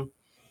edit them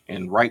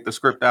and write the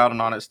script out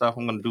and all that stuff.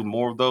 I'm gonna do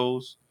more of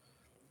those,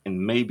 and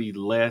maybe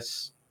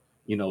less,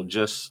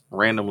 just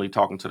randomly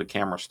talking to the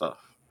camera stuff.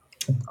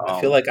 I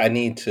feel like I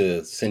need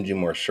to send you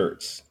more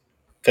shirts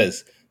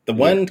because the Yeah,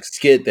 one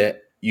skit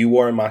that you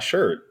wore in my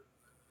shirt,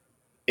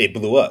 it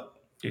blew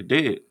up. it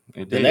did.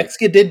 It The did. next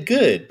skit did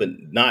good, but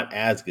not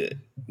as good.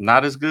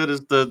 Not as good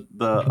as the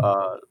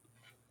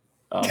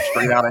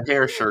straight out of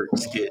hair shirt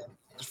skit,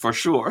 for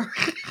sure.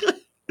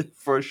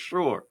 For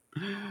sure.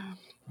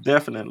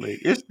 Definitely.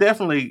 It's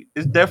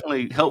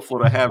definitely helpful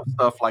to have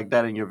stuff like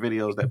that in your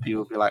videos that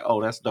people be like,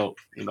 "Oh, that's dope,"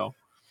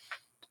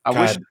 I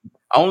wish God,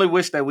 I only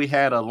wish that we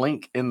had a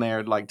link in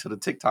there like to the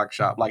TikTok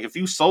shop. Like if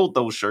you sold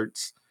those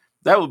shirts,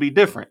 that would be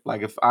different.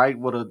 Like if I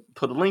would have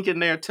put a link in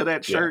there to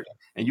that yeah, shirt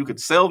and you could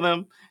sell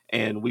them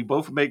and we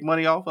both make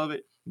money off of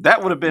it,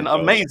 that would have been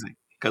dope. amazing.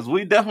 Because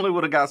we definitely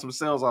would have got some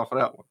sales off of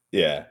that one.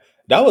 Yeah,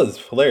 that was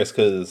hilarious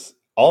because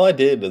all I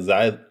did was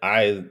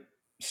I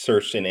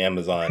searched in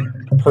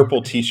Amazon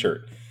purple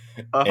T-shirt,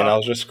 and Uh-huh. I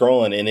was just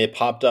scrolling, and it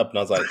popped up, and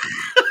I was like,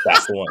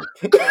 "That's the one."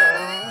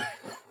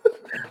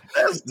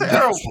 That's that's,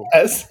 terrible.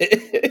 that's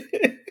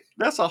it.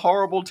 That's a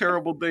horrible,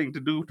 terrible thing to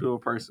do to a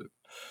person.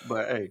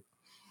 But hey,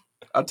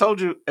 I told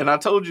you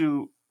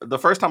the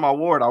first time I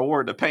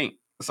wore it to paint.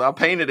 So I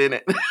painted in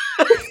it.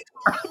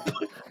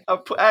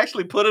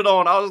 Actually put it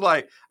on. I was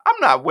like, I'm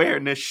not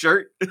wearing this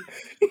shirt.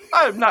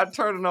 I am not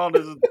turning on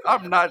this.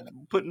 I'm not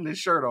putting this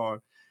shirt on.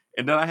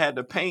 And then I had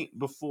to paint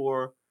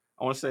before,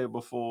 I want to say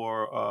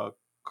before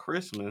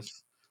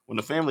Christmas when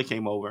the family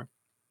came over.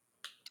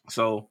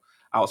 So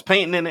I was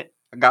painting in it.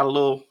 I got a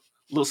little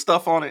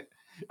stuff on it.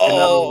 And then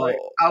Oh,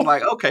 I was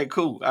like, okay,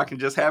 cool. I can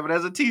just have it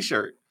as a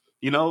t-shirt,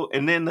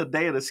 And then the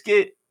day of the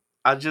skit,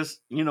 I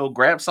just,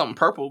 grabbed something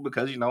purple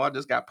because, I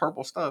just got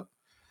purple stuff.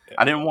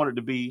 I didn't want it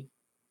to be,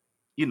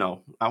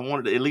 I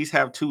wanted to at least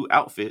have two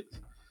outfits.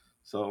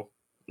 So,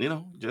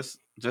 just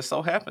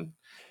so happened.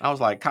 I was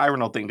like, Kyron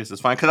don't think this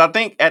is fine. Cause I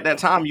think at that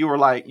time you were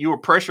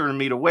pressuring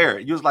me to wear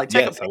it. You was like,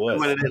 take a yes, I picture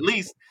with was. it at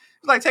least.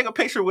 It was like, take a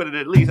picture with it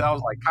at least. I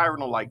was like, Kyron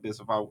don't like this.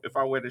 If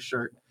I wear this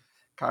shirt,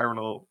 Kyron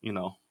will,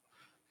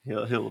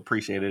 he'll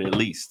appreciate it at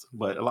least.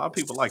 But a lot of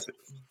people liked it.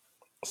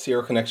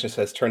 Sierra Connection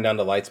says, "Turn down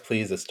the lights,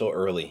 please. It's still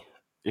early."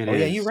 It Oh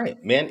yeah, you're is.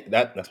 right, man.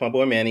 That's my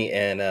boy Manny,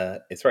 and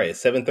it's right. It's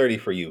 7:30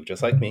 for you,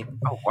 just like me.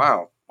 Oh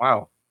wow.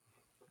 Wow.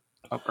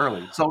 Up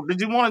early. So did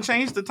you want to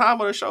change the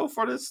time of the show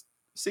for this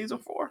season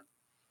 4?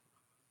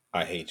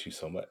 I hate you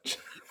so much.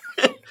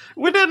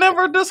 We didn't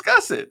ever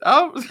discuss it.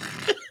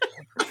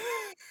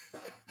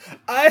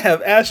 I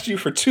have asked you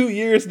for 2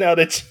 years now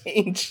to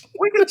change.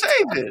 We can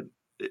change it.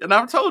 And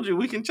I've told you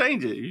we can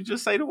change it. You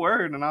just say the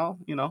word and I'll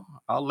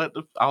let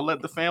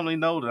the family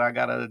know that I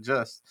gotta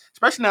adjust.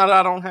 Especially now that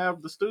I don't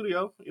have the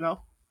studio,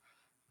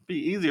 be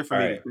easier for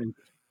All me to right, change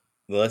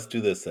it. let's do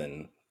this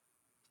then.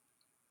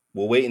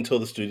 We'll wait until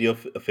the studio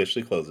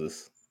officially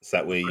closes. So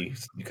that way,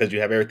 because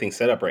you have everything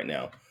set up right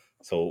now,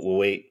 so we'll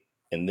wait,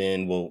 and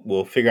then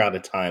we'll figure out a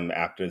time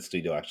after the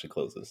studio actually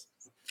closes.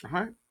 All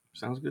right.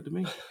 Sounds good to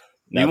me. Do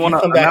Now, you if you wanna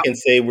come back announce and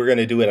say we're going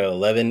to do it at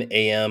 11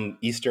 a.m.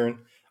 Eastern,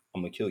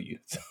 I'm gonna kill you.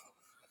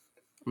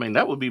 I mean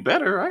that would be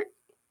better, right?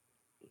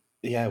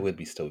 Yeah, it would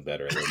be still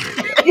better a little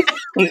bit.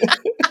 Yeah,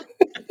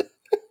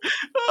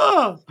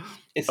 Uh,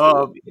 it still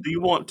would be. do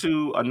you want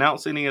to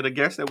announce any of the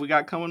guests that we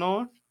got coming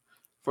on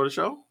for the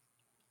show?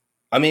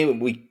 I mean,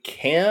 we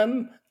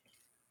can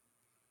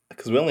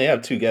because we only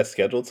have 2 guests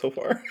scheduled so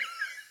far.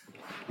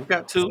 We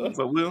got So, two,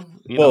 but we'll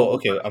well,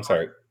 okay. I'm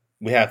sorry.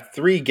 We have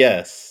 3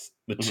 guests,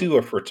 but Mhm, 2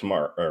 are for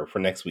tomorrow or for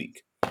next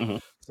week.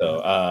 mhm.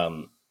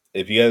 So,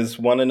 if you guys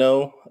want to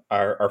know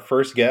our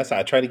first guest,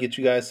 I try to get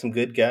you guys some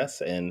good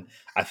guests, and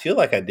I feel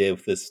like I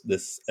did with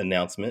this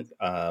announcement.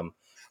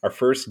 Our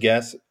first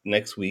guests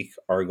next week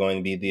are going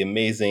to be the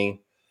amazing.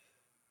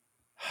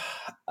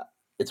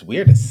 It's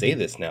weird to say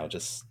this now,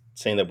 just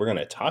saying that we're going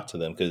to talk to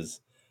them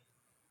because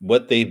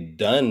what they've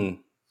done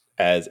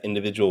as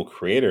individual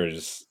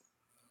creators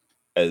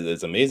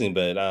is amazing.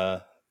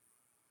 But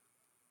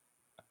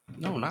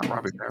No, not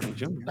Robert Downey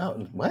Jr.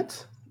 no,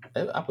 what?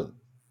 I was.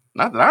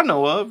 Not that I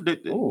know of.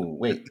 Oh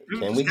wait, Dude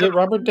can just we get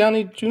Robert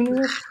Downey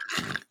Jr.?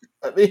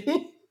 I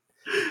mean,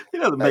 he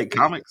doesn't uh, make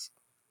comics,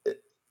 but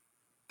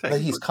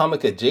he's technically.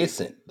 comic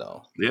adjacent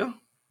though. Yeah,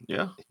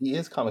 yeah. He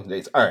is comic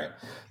adjacent. All right,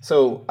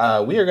 so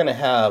we are going to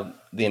have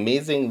the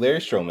amazing Larry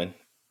Stroman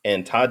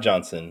and Todd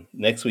Johnson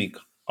next week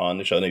on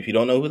the show. And if you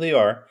don't know who they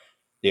are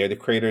the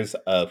creators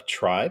of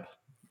Tribe,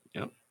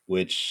 Yep.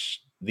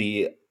 which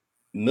the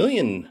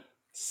million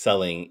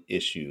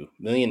issue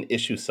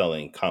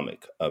selling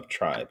comic of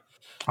Tribe.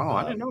 Oh,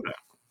 I didn't Um, know that.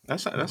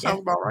 That yeah,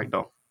 sounds about right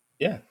though.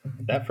 yeah,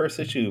 that first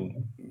issue,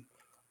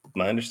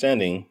 my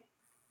understanding,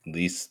 at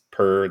least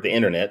per the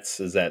internets,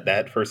 is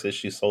that first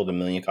issue sold 1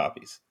 million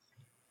copies.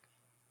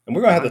 And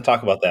we're gonna have to Nice.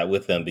 talk about that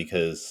with them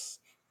because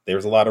there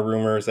was a lot of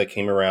rumors that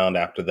came around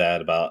after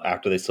that about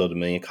after they sold 1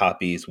 million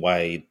copies,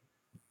 why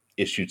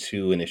issue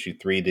 2 and issue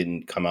 3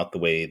 didn't come out the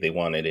way they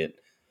wanted it.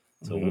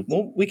 So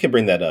Mhm. we can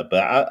bring that up,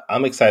 but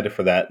I'm excited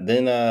for that.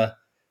 Then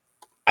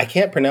I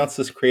can't pronounce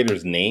this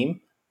creator's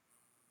name.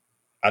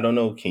 I don't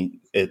know.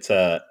 It's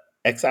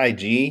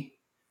XIG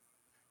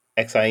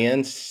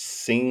Xin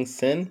Sing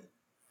Sin.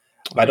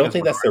 I But I think don't that's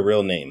think that's their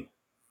real name.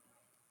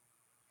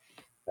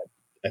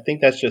 I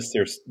think that's just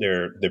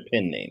their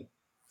pin name.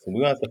 So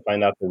we'll have to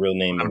find out the real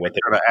name we're and gonna what be they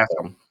sure to ask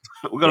call. them.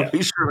 We're gonna Yeah.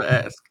 be sure to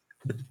ask.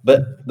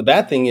 But the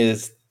bad thing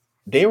is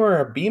they were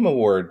a Beam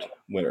Award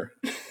winner.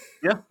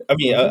 Yeah. I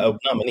mean, Mhm. a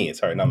nominee.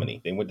 Sorry,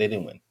 nominee. They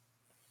didn't win.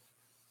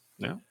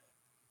 Yeah.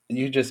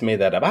 You just made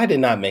that up. I did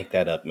not make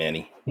that up,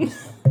 Manny.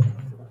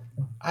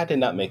 I did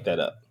not make that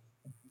up.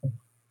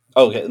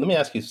 Okay, let me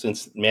ask you,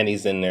 since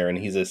Manny's in there and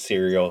he's a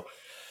cereal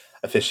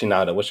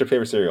aficionado, what's your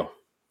favorite cereal?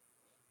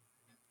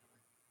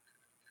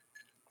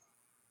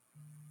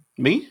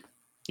 Me?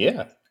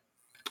 Yeah.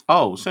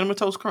 Oh, Cinnamon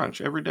Toast Crunch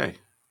every day.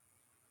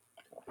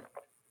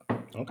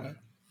 Okay.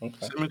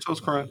 Cinnamon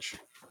Toast Crunch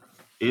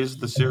is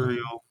the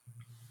cereal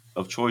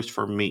of choice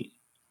for me.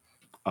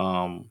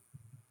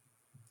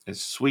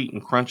 It's sweet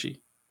and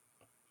crunchy,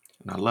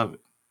 and I love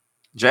it.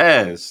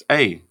 Jazz,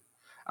 hey,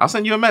 I'll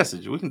send you a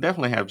message. We can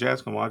definitely have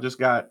Jazz come on. I just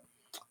got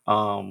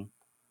um,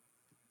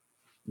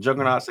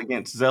 Juggernauts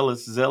against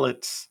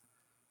Zealots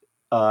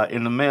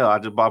in the mail. I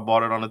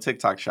bought it on the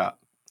TikTok shop.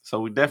 So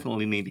we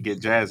definitely need to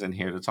get Jazz in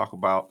here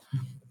to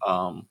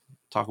um,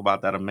 talk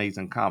about that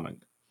amazing comic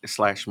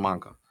 /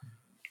 manga.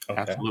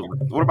 Okay.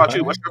 Absolutely. What about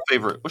you? All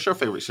right. What's your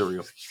favorite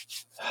cereal?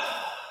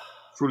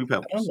 Fruity I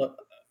don't Pebbles. know.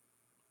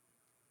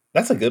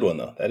 That's a good one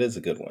though. That is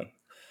a good one.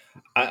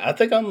 I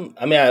think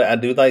I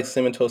do like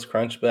Cinnamon Toast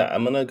Crunch, but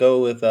I'm gonna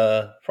go with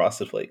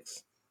Frosted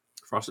Flakes.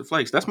 Frosted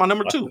Flakes. That's my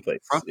number two. Frosted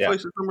Flakes. Frosted Yeah.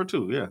 Flakes is number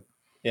two. Yeah.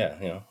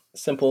 Yeah,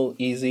 simple,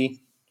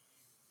 easy,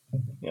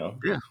 you know.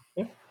 Yeah.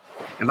 Yeah.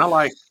 And I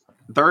like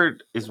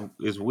third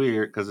is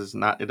weird because it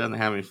doesn't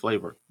have any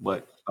flavor.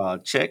 But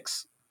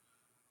Chex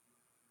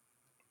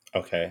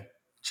Okay.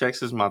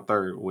 is my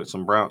third with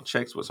some brown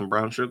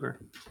sugar.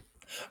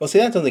 Well, see,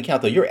 that doesn't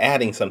count though. You're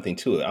adding something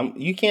to it.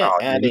 You can't Oh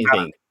yeah, add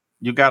anything.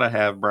 you gotta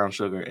have brown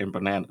sugar and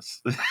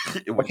bananas with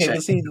Okay, Chex.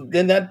 but see,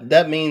 then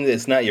that means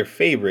it's not your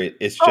favorite.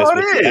 It's Oh, just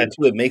what you it add is.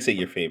 to it makes it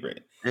your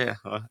favorite. Yeah.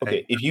 Okay,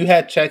 Hey, if you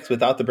had Chex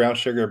without the brown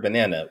sugar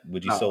banana,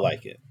 would you no, still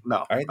like it? no.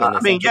 All right, I then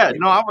it's mean, not your yeah,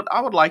 no, favorite.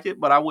 I would like it,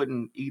 but I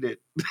wouldn't eat it.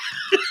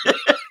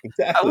 I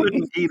Exactly.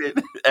 wouldn't eat it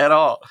at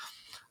all.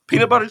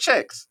 Peanut butter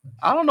Chex.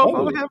 I don't know if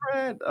I've Oh,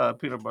 ever had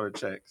peanut butter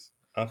Chex.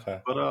 okay,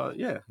 But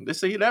yeah, they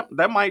say that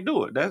might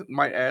do it. That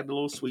might add the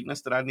little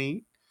sweetness that I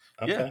need.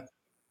 Yeah, okay.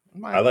 I I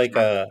might like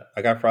try.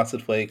 I got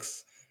Frosted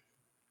Flakes,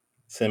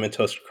 Cinnamon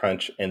Toast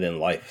Crunch, and then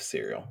Life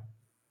cereal.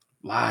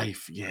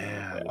 Life,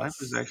 yeah,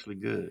 Life is Yes. actually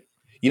good.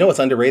 You know what's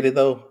underrated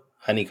though?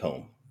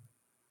 Honeycomb.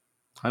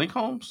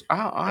 Honeycombs.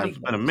 I've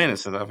been a Honeycombs. minute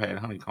since I've had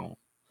honeycomb.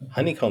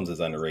 Honeycombs is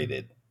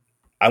underrated.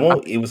 I I,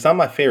 won't. It was not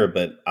my favorite,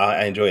 but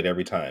I enjoy it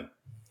every time.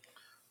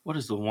 what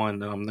is the one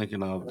that I'm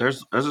thinking of?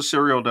 There's a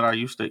cereal that I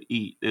used to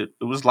eat. It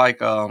was like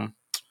the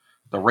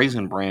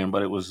Raisin Bran,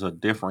 but it was a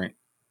different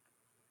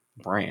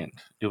brand.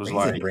 It was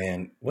Raisin like,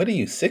 Bran. What are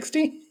you,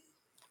 60?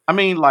 I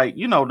mean, like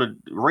the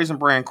Raisin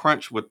Bran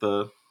Crunch with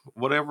the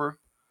whatever,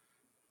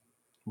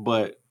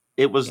 but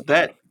it was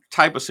that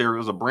type of cereal. It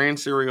was a brand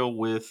cereal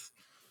with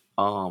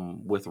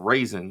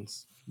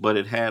raisins, but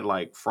it had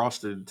like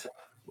frosted,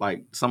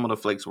 like some of the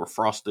flakes were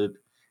frosted,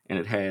 and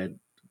it had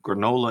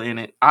granola in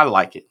it. I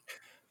like it.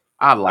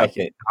 I like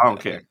it. Okay. I don't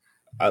care.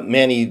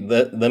 Manny,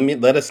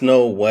 let us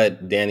know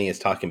what Danny is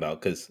talking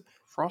about, because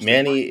Frosted.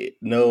 Manny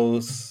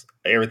knows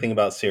everything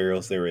about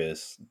cereals there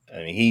is. I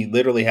mean, he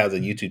literally has a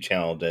YouTube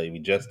channel that he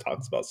just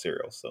talks about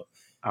cereals. So,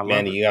 I love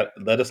Manny, it. you got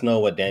let us know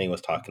what Danny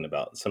was talking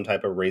about. Some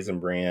type of Raisin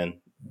Bran,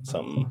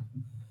 something.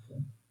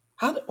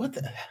 What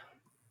the?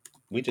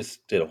 We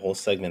just did a whole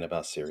segment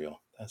about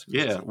cereal. That's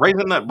Yeah, crazy.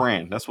 raisin nut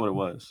brand. That's what it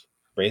was.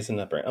 Raisin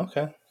Nut Bran.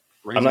 Okay.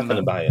 I'm not Raisin going nut.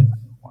 to buy it.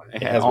 It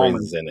It had has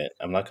raisins almonds. in it.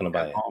 I'm not going to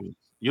It had buy it. almonds.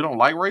 You don't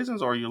like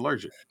raisins, or are you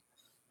allergic?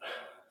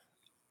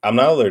 I'm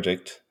not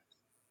allergic.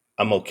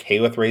 I'm okay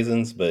with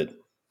raisins, but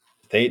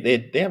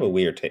they have a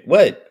weird taste.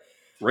 What?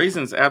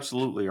 Raisins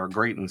absolutely are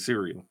great in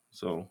cereal.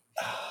 So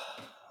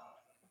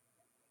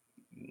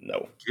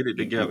No. get it You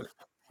together.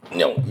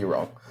 no, you're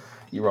wrong.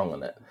 You're wrong on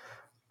that.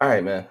 All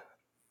right, man.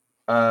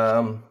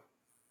 Um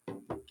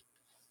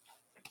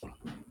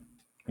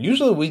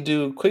Usually we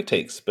do quick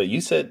takes, but you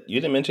said you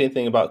didn't mention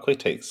anything about quick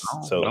takes.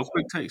 No, So, no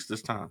quick takes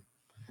this time,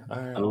 all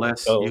right.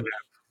 unless So,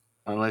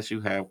 you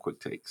have quick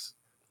takes.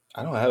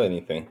 I don't have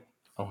anything.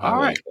 I don't All have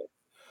right. anything.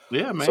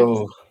 Yeah, man.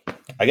 So,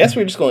 I guess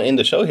we're just going to end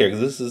the show here,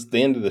 because this is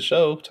the end of the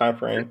show time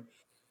frame.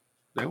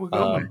 There we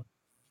go, man. Um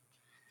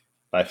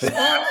life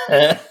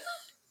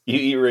You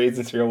eat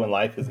raisins cereal when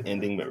life is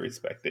ending, but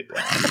respect it.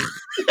 Wow.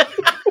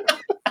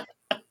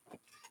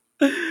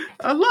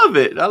 I love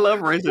it. I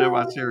love raisin in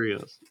my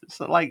Cheerios.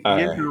 So like All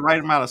gives you right. the right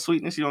amount of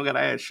sweetness. You don't gotta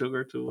add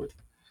sugar to it.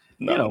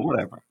 No.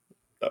 Whatever.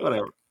 No.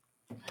 Whatever.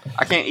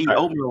 I can't eat All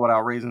right. oatmeal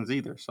without raisins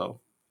either.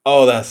 So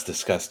Oh, that's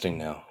disgusting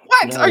now.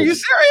 what? Are No. you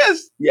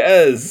serious?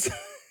 Yes.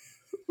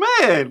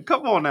 Man,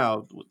 come on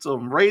now.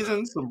 Some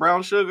raisins, some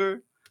brown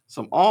sugar,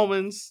 some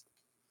almonds.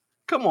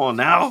 Come on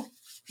now.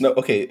 No,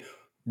 okay.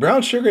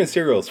 Brown sugar and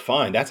cereal is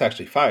fine. That's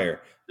actually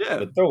fire.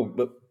 Yeah.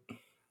 But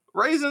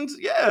Raisins,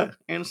 yeah,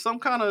 and some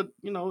kind of,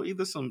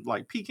 either some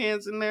like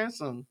pecans in there,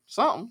 something.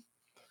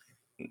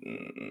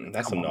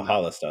 That's Come some on now.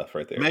 Nohala stuff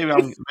right there. Maybe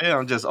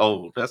I'm just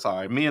old. That's all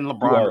right. Me and You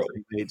LeBron are are the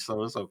same age,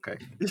 so it's okay.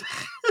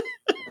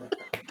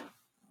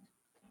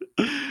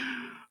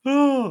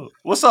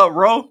 What's up,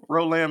 Ro?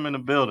 Ro Lamb in the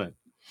building.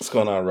 What's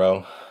going on,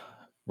 Ro?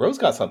 Ro's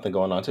got something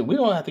going on too. We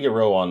don't have to get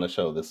Ro on the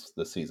show this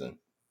season.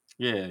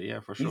 Yeah,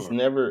 for sure. He's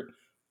never.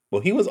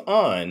 Well, he was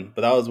on,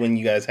 but that was when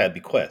you guys had the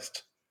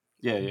quest.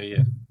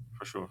 Yeah,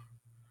 for sure.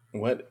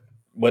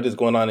 What is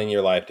going on in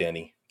your life,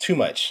 Danny? Too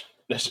much.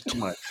 Too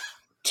much.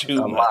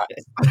 Too A much.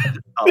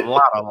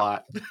 lot. a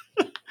lot.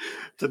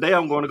 Today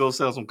I'm going to go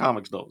sell some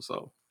comics though,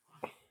 so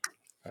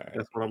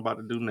that's what I'm about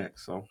to do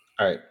next. So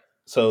all right.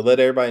 So let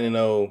everybody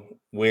know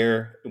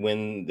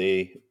when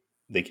they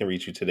can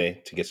reach you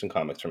today to get some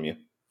comics from you.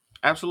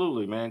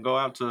 Absolutely, man. Go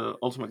out to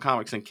Ultimate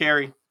Comics in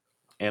Cary,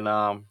 and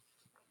I'm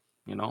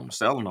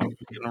selling them.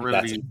 Getting rid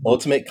of That's these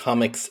Ultimate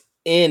Comics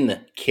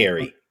in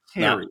Cary,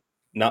 Cary.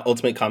 not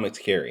Ultimate Comics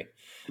Cary.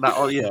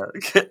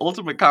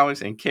 Ultimate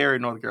Comics in Cary,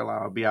 North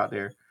Carolina. I'll be out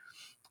there,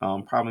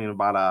 probably in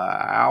about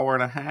an hour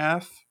and a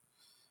half,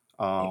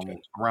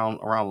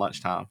 around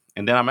lunchtime,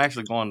 and then I'm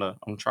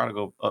trying to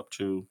go up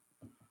to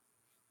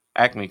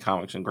Acme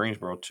Comics in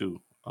Greensboro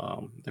too.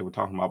 They were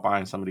talking about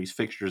buying some of these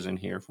fixtures in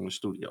here from the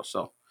studio.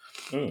 So,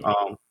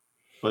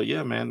 but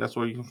yeah, man, that's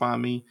where you can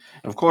find me.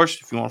 And of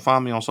course, if you want to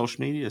find me on social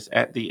media, it's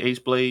at the Ace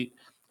Blade.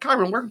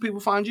 Kyron, where can people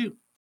find you?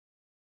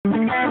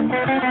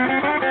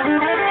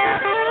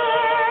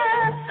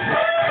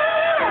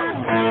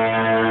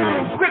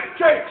 Quick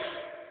takes.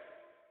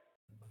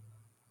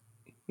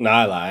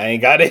 Nah, I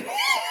ain't got it.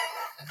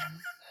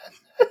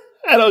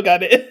 I don't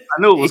got it.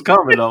 I knew it was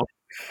coming though.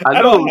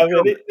 I don't have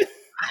any.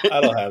 I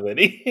don't have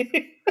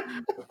any.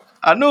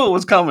 I knew it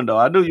was coming though.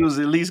 I knew you was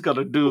at least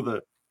gonna do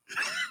the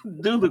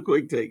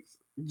quick takes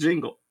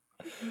jingle.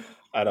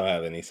 I don't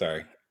have any.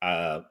 Sorry.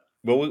 But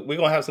we're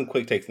gonna have some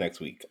quick takes next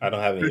week. I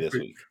don't have any this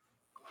week.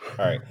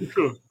 All right.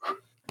 Sure. All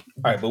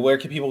right. But where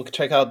can people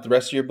check out the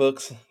rest of your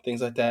books,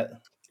 things like that?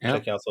 Yep.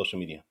 Check out social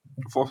media.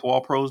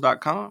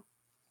 Fourthwallpros.com,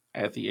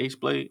 at the Ace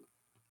Blade.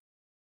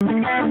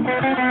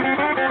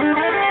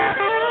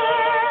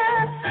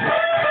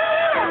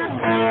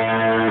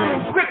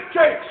 Quick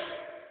takes.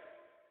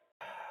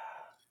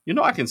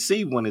 I can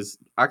see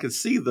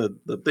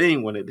the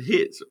thing when it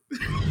hits.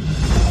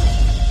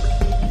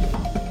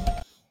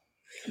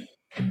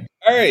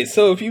 All right.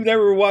 So if you've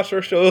never watched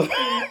our show,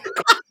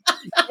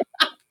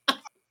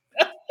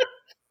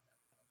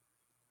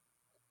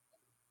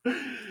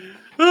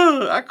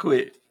 I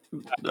quit.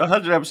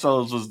 100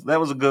 episodes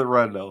was a good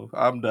run though.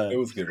 I'm done. it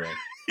was a good run.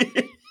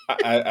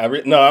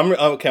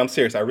 I'm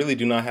serious. I really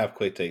do not have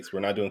quick takes. We're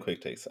not doing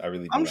quick takes. I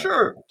really do I'm not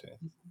sure. have quick takes.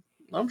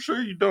 I'm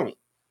sure you don't.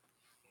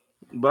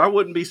 But I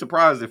wouldn't be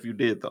surprised if you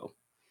did though.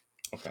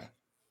 Okay. All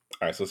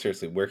right. So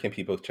seriously, where can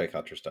people check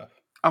out your stuff?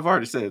 I've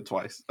already said it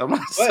twice. I'm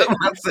not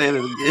saying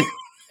it again.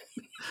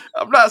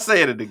 I'm not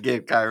saying it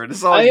again, Kyron.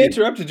 It's all I you.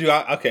 interrupted you.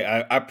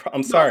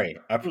 I'm sorry.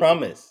 I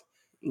promise.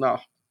 No.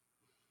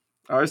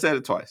 I already said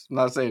it twice. I'm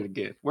not saying it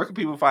again. Where can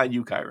people find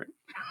you, Kyron?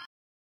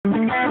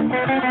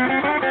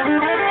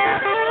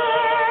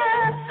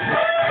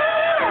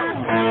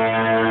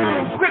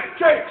 Quick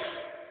takes.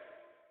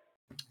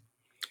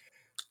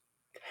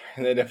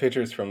 And that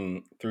picture is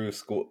from Through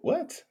School.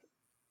 What?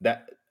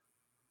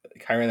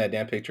 Kyron, that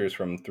damn picture is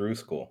from Through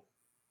School.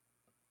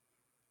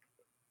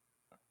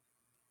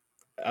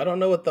 I don't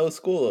know what those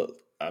schools.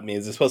 I mean,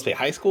 is it supposed to be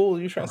high school?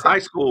 You trying to say High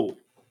school.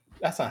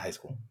 That's not high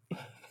school.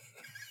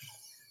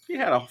 He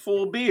had a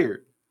full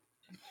beard.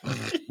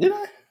 Did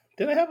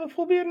I have a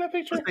full beard in that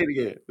picture?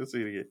 Let's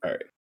see it again. All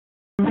right.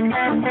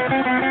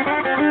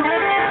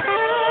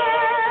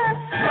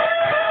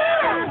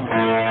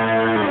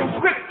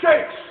 Quick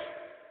takes.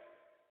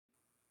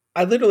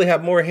 I literally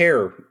have more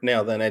hair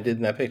now than I did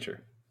in that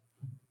picture.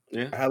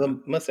 Yeah. I have a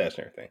mustache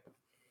and everything.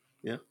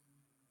 Yeah.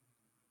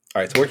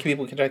 All right. So where can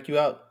people check you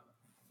out?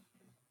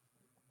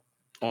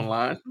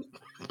 Online.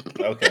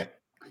 Okay.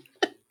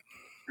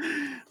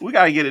 We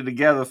got to get it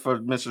together for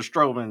Mr.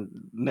 Strowman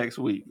next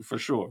week for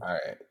sure. All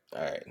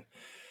right.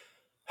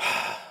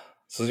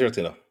 So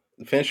seriously, though,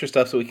 finish your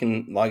stuff so we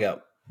can log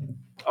out.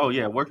 Oh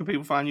yeah, where can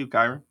people find you,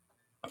 Kyron?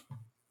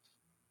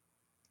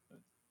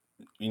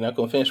 You're not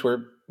going to finish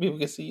where people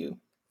can see you?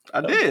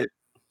 I did.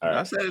 All right.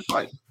 I said it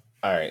twice.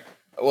 All right.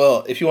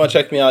 Well, if you want to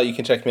check me out, you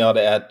can check me out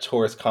at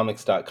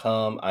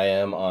tauruscomics.com. I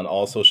am on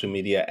all social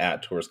media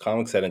at Taurus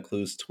Comics. That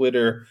includes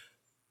Twitter,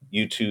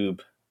 YouTube,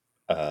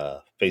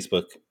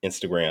 Facebook,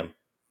 Instagram,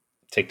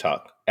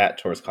 TikTok at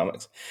Taurus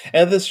Comics.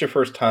 And if this is your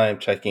first time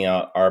checking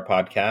out our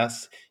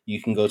podcast,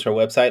 you can go to our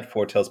website,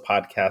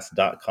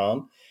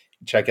 fourtailspodcast.com.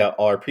 Check out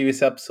all our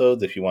previous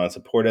episodes. If you want to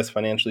support us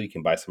financially, you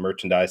can buy some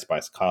merchandise, buy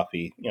some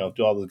coffee,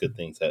 do all the good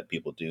things that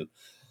people do.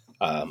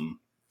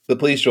 But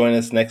please join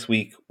us next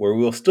week where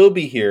we will still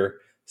be here,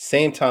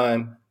 same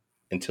time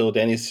until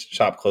Danny's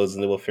shop closes,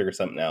 and then we'll figure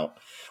something out.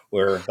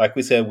 Where, like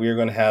we said, we're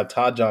going to have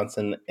Todd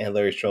Johnson and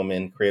Larry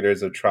Showman,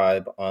 creators of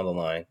Tribe, on the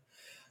line.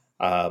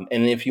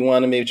 And if you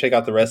want to maybe check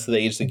out the rest of the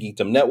Ages of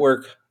Geekdom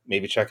network,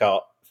 maybe check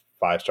out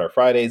 5-Star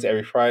Fridays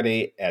every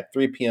Friday at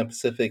 3 p.m.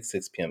 Pacific,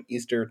 6 p.m.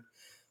 Eastern.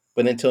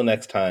 But until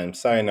next time,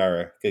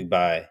 sayonara,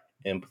 goodbye,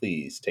 and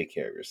please take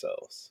care of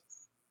yourselves.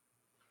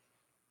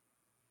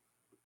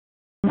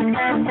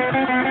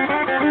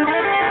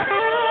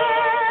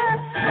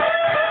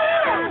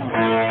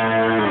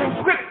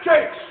 Quick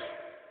takes.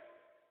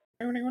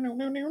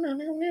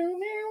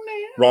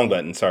 Wrong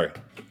button, sorry.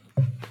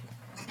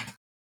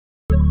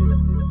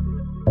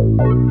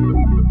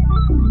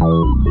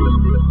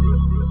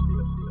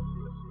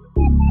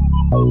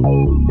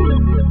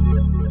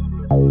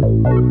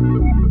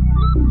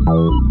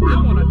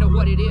 I want to know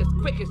what it is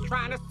Quick is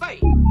trying to say.